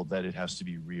mindful that it has to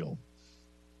be real.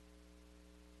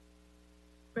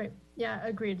 Great. Yeah,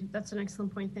 agreed. That's an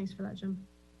excellent point. Thanks for that, Jim.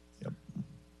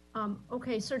 Yep.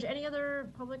 Okay, Serge, any other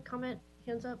public comment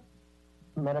hands up?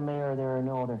 Madam Mayor, there are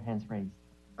no other hands raised.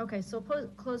 Okay, so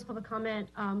close public comment.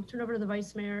 Turn over to the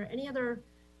Vice Mayor. Any other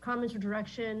comments or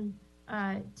direction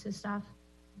to staff?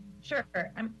 Sure.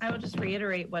 I will just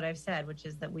reiterate what I've said, which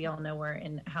is that we all know we're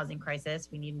in a housing crisis.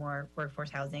 We need more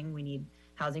workforce housing. We need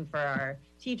housing for our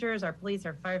teachers, our police,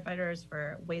 our firefighters,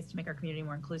 for ways to make our community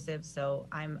more inclusive. So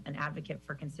I'm an advocate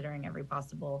for considering every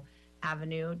possible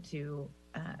avenue to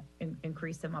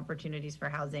increase some opportunities for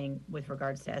housing with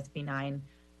regards to SB9.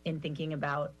 In thinking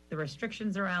about the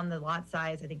restrictions around the lot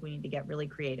size, I think we need to get really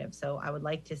creative. So I would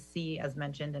like to see, as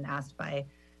mentioned and asked by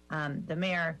the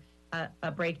mayor,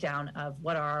 a breakdown of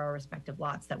what are our respective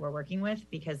lots that we're working with,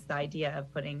 because the idea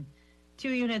of putting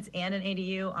 2 units and an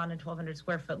ADU on a 1,200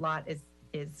 square foot lot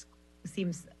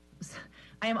seems.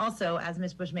 I am also, as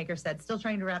Ms. Bushmaker said, still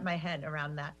trying to wrap my head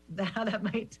around how that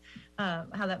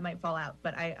might fall out.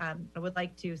 But I would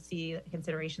like to see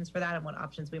considerations for that and what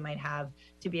options we might have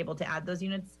to be able to add those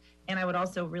units. And I would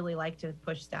also really like to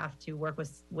push staff to work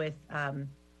with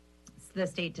the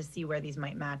state to see where these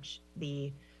might match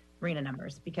the RHNA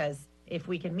numbers, because if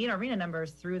we can meet our RHNA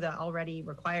numbers through the already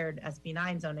required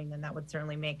SB9 zoning, then that would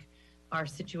certainly make our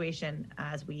situation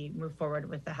as we move forward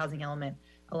with the housing element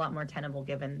a lot more tenable,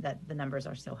 given that the numbers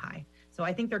are so high. So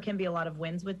I think there can be a lot of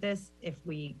wins with this if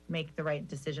we make the right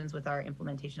decisions with our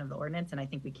implementation of the ordinance, and I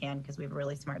think we can, because we have a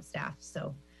really smart staff.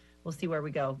 So we'll see where we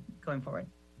go going forward.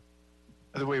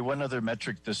 By the way, one other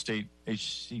metric the state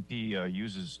HCP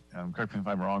uses, correct me if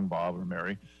I'm wrong, Bob or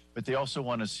Mary, but they also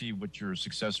want to see what your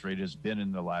success rate has been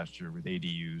in the last year with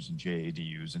ADUs and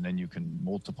JADUs, and then you can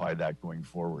multiply that going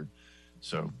forward.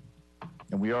 So,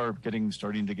 and we are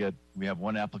starting to get, we have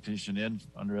 1 application in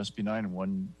under SB9 and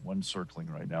one circling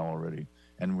right now already.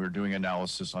 And we're doing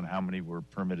analysis on how many were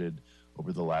permitted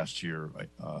over the last year,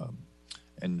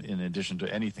 and in addition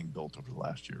to anything built over the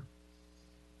last year.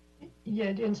 Yeah,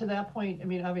 and to that point, I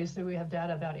mean, obviously we have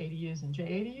data about ADUs and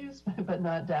JADUs, but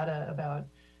not data about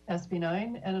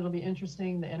SB9. And it'll be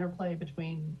interesting, the interplay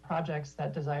between projects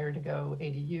that desire to go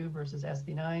ADU versus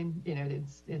SB9. You know,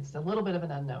 it's a little bit of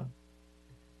an unknown.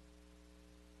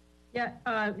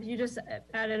 Yeah, you just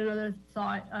added another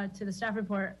thought to the staff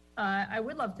report. I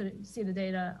would love to see the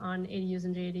data on ADUs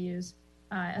and JADUs.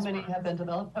 How many have been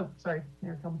developed? Oh, sorry,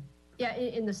 Mayor Coleman. Yeah,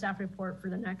 in the staff report for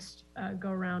the next go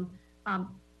around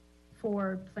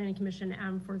for Planning Commission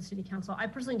and for the City Council. I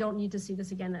personally don't need to see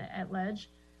this again at Ledge.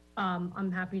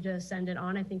 I'm happy to send it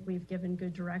on. I think we've given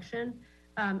good direction.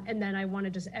 And then I want to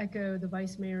just echo the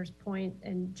Vice Mayor's point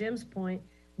and Jim's point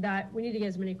that we need to get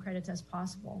as many credits as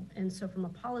possible. And so from a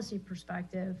policy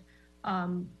perspective,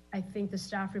 I think the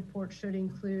staff report should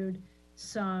include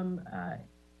some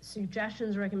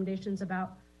suggestions, recommendations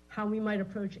about how we might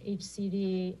approach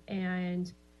HCD.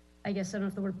 And I guess I don't know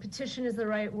if the word petition is the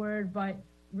right word, but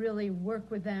really work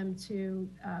with them to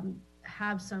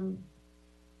have some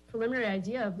preliminary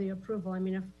idea of the approval. I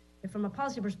mean, if from a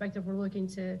policy perspective, we're looking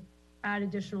to add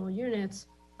additional units,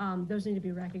 those need to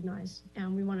be recognized.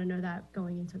 And we want to know that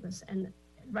going into this. And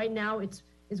right now it's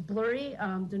blurry.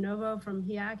 DeNovo from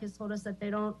HEAC has told us that they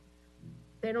don't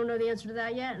know the answer to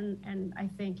that yet. And I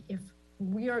think if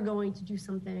we are going to do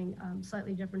something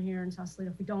slightly different here in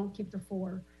Sausalito, if we don't keep the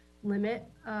 4 limit,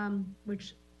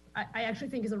 which I actually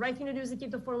think is the right thing to do, is to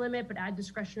keep the 4 limit, but add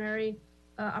discretionary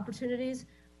opportunities.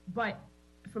 But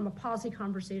from a policy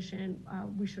conversation,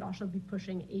 we should also be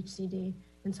pushing HCD.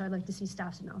 And so I'd like to see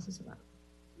staff's analysis of that.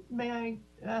 may I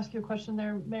ask you a question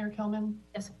there, Mayor Kelman?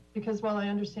 Yes. Because while I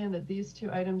understand that these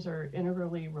two items are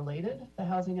integrally related, the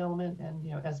housing element and,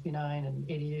 SB9 and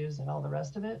ADUs and all the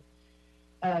rest of it,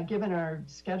 given our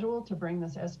schedule to bring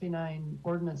this SB9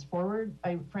 ordinance forward,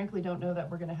 I frankly don't know that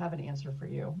we're going to have an answer for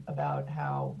you about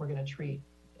how we're going to treat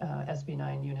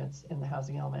SB9 units in the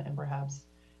housing element, and perhaps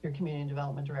your community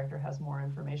development director has more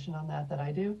information on that than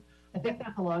I do. I think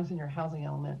that belongs in your housing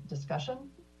element discussion.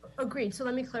 Agreed. So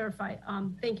let me clarify.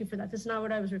 Thank you for that. This is not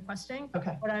what I was requesting.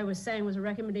 Okay. What I was saying was a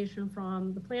recommendation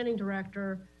from the planning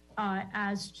director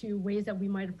as to ways that we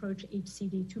might approach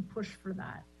HCD to push for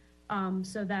that.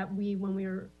 So that when we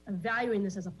are evaluating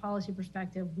this as a policy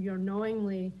perspective, we are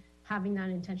knowingly having that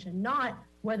intention, not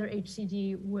whether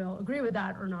HCD will agree with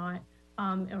that or not,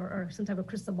 or some type of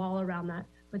crystal ball around that,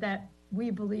 but that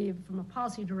we believe from a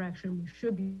policy direction, we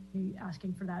should be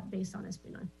asking for that based on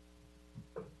SB9.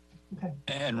 Okay.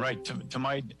 And right, to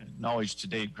my knowledge to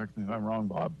date, correct me if I'm wrong,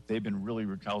 Bob, they've been really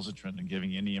recalcitrant in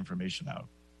giving any information out.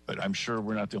 But I'm sure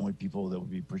we're not the only people that will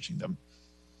be pushing them.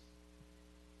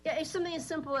 Yeah, it's something as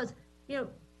simple as,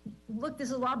 look,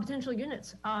 there's a lot of potential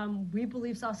units. We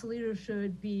believe Sausalito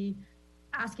should be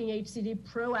asking HCD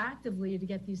proactively to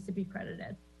get these to be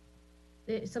credited.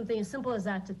 It's something as simple as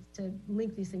that to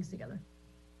link these things together.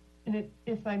 And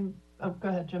go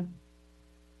ahead, Jim.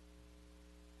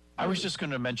 I was just going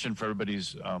to mention for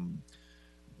everybody's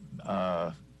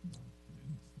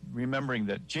remembering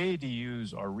that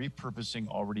JADUs are repurposing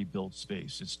already built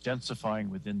space. It's densifying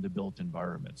within the built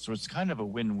environment. So it's kind of a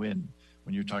win-win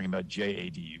when you're talking about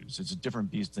JADUs. It's a different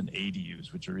beast than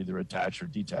ADUs, which are either attached or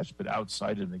detached, but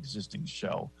outside of an existing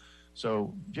shell.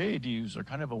 So JADUs are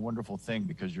kind of a wonderful thing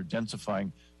because you're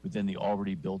densifying within the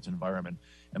already built environment.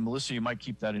 And Melissa, you might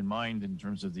keep that in mind in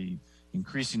terms of the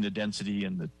increasing the density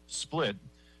and the split.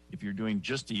 If you're doing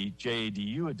just the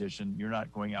JADU addition, you're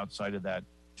not going outside of that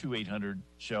 800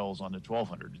 shells on the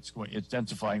 1200. It's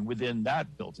densifying within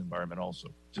that built environment also.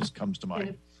 Just comes to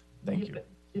mind. Thank you.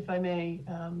 If I may,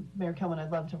 Mayor Kelman,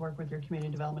 I'd love to work with your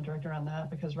community development director on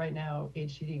that, because right now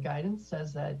HCD guidance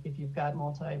says that if you've got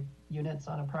multi-units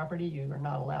on a property, you are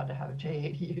not allowed to have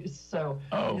JADUs. So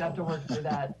you have to work through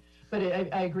that. But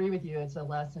I agree with you. It's a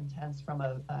less intense from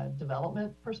a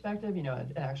development perspective,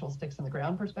 an actual sticks in the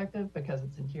ground perspective, because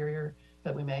it's interior,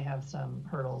 but we may have some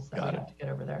hurdles that we have to get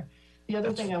over there. The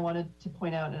other thing I wanted to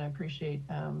point out, and I appreciate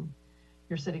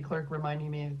your city clerk reminding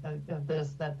me of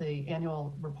this, that the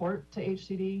annual report to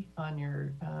HCD on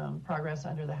your progress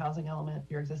under the housing element,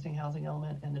 your existing housing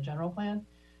element and the general plan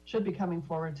should be coming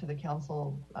forward to the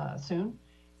council soon.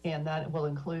 And that will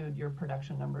include your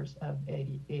production numbers of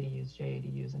ADUs,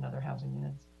 JADUs, and other housing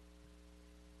units.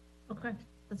 Okay,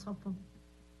 that's helpful.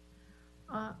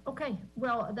 Okay,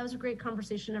 well, that was a great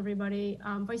conversation, everybody.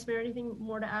 Vice Mayor, anything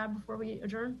more to add before we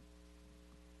adjourn?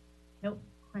 Nope.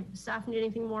 Right, staff need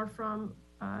anything more from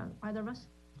either of us?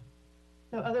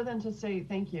 No, other than to say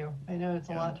thank you. I know it's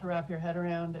a lot to wrap your head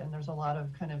around, and there's a lot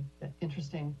of kind of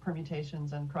interesting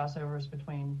permutations and crossovers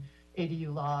between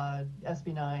ADU law,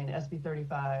 SB9,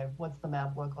 SB35, what's the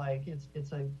map look like?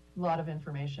 It's a lot of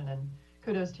information, and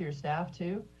kudos to your staff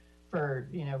too for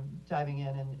diving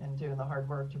in and doing the hard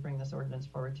work to bring this ordinance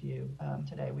forward to you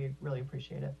today. We really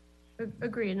appreciate it.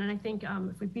 Agreed, and I think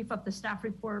if we beef up the staff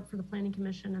report for the Planning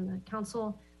Commission and the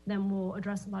council, then we'll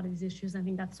address a lot of these issues. I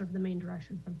think that's sort of the main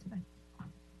direction from today.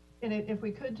 And if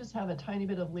we could just have a tiny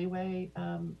bit of leeway,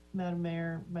 Madam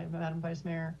Mayor, Madam Vice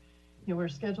Mayor, we're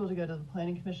scheduled to go to the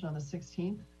Planning Commission on the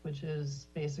 16th, which is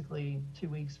basically 2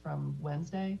 weeks from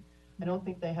Wednesday. I don't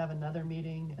think they have another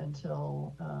meeting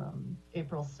until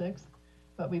April 6th,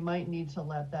 but we might need to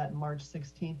let that March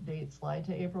 16th date slide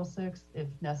to April 6th if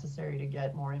necessary to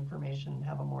get more information and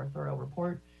have a more thorough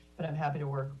report. But I'm happy to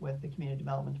work with the Community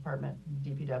Development Department,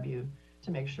 DPW,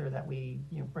 to make sure that we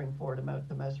bring forward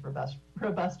the most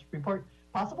robust report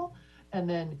possible. And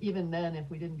then even then, if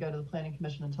we didn't go to the Planning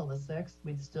Commission until the 6th,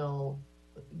 we'd still,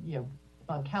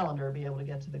 on calendar, be able to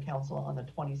get to the council on the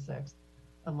 26th,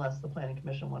 unless the Planning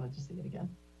Commission wanted to see it again.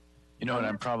 And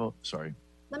I'm probably, sorry.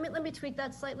 Let me tweak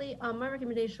that slightly. My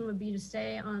recommendation would be to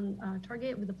stay on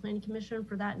target with the Planning Commission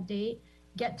for that date,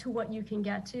 get to what you can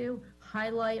get to,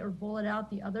 highlight or bullet out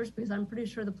the others, because I'm pretty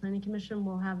sure the Planning Commission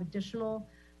will have additional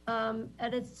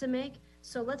edits to make.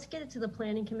 So let's get it to the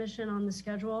Planning Commission on the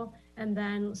schedule and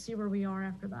then see where we are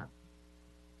after that.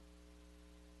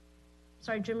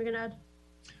 Sorry, Jim, you're gonna add?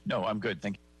 No, I'm good.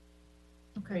 Thank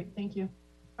you. Okay, thank you.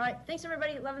 All right, thanks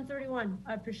everybody, 11:31.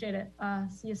 I appreciate it.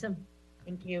 See you soon.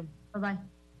 Thank you. Bye-bye.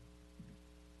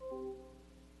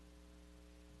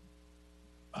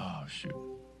 Oh, shoot.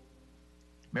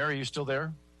 Mary, you still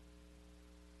there?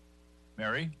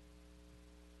 Mary?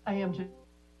 I am.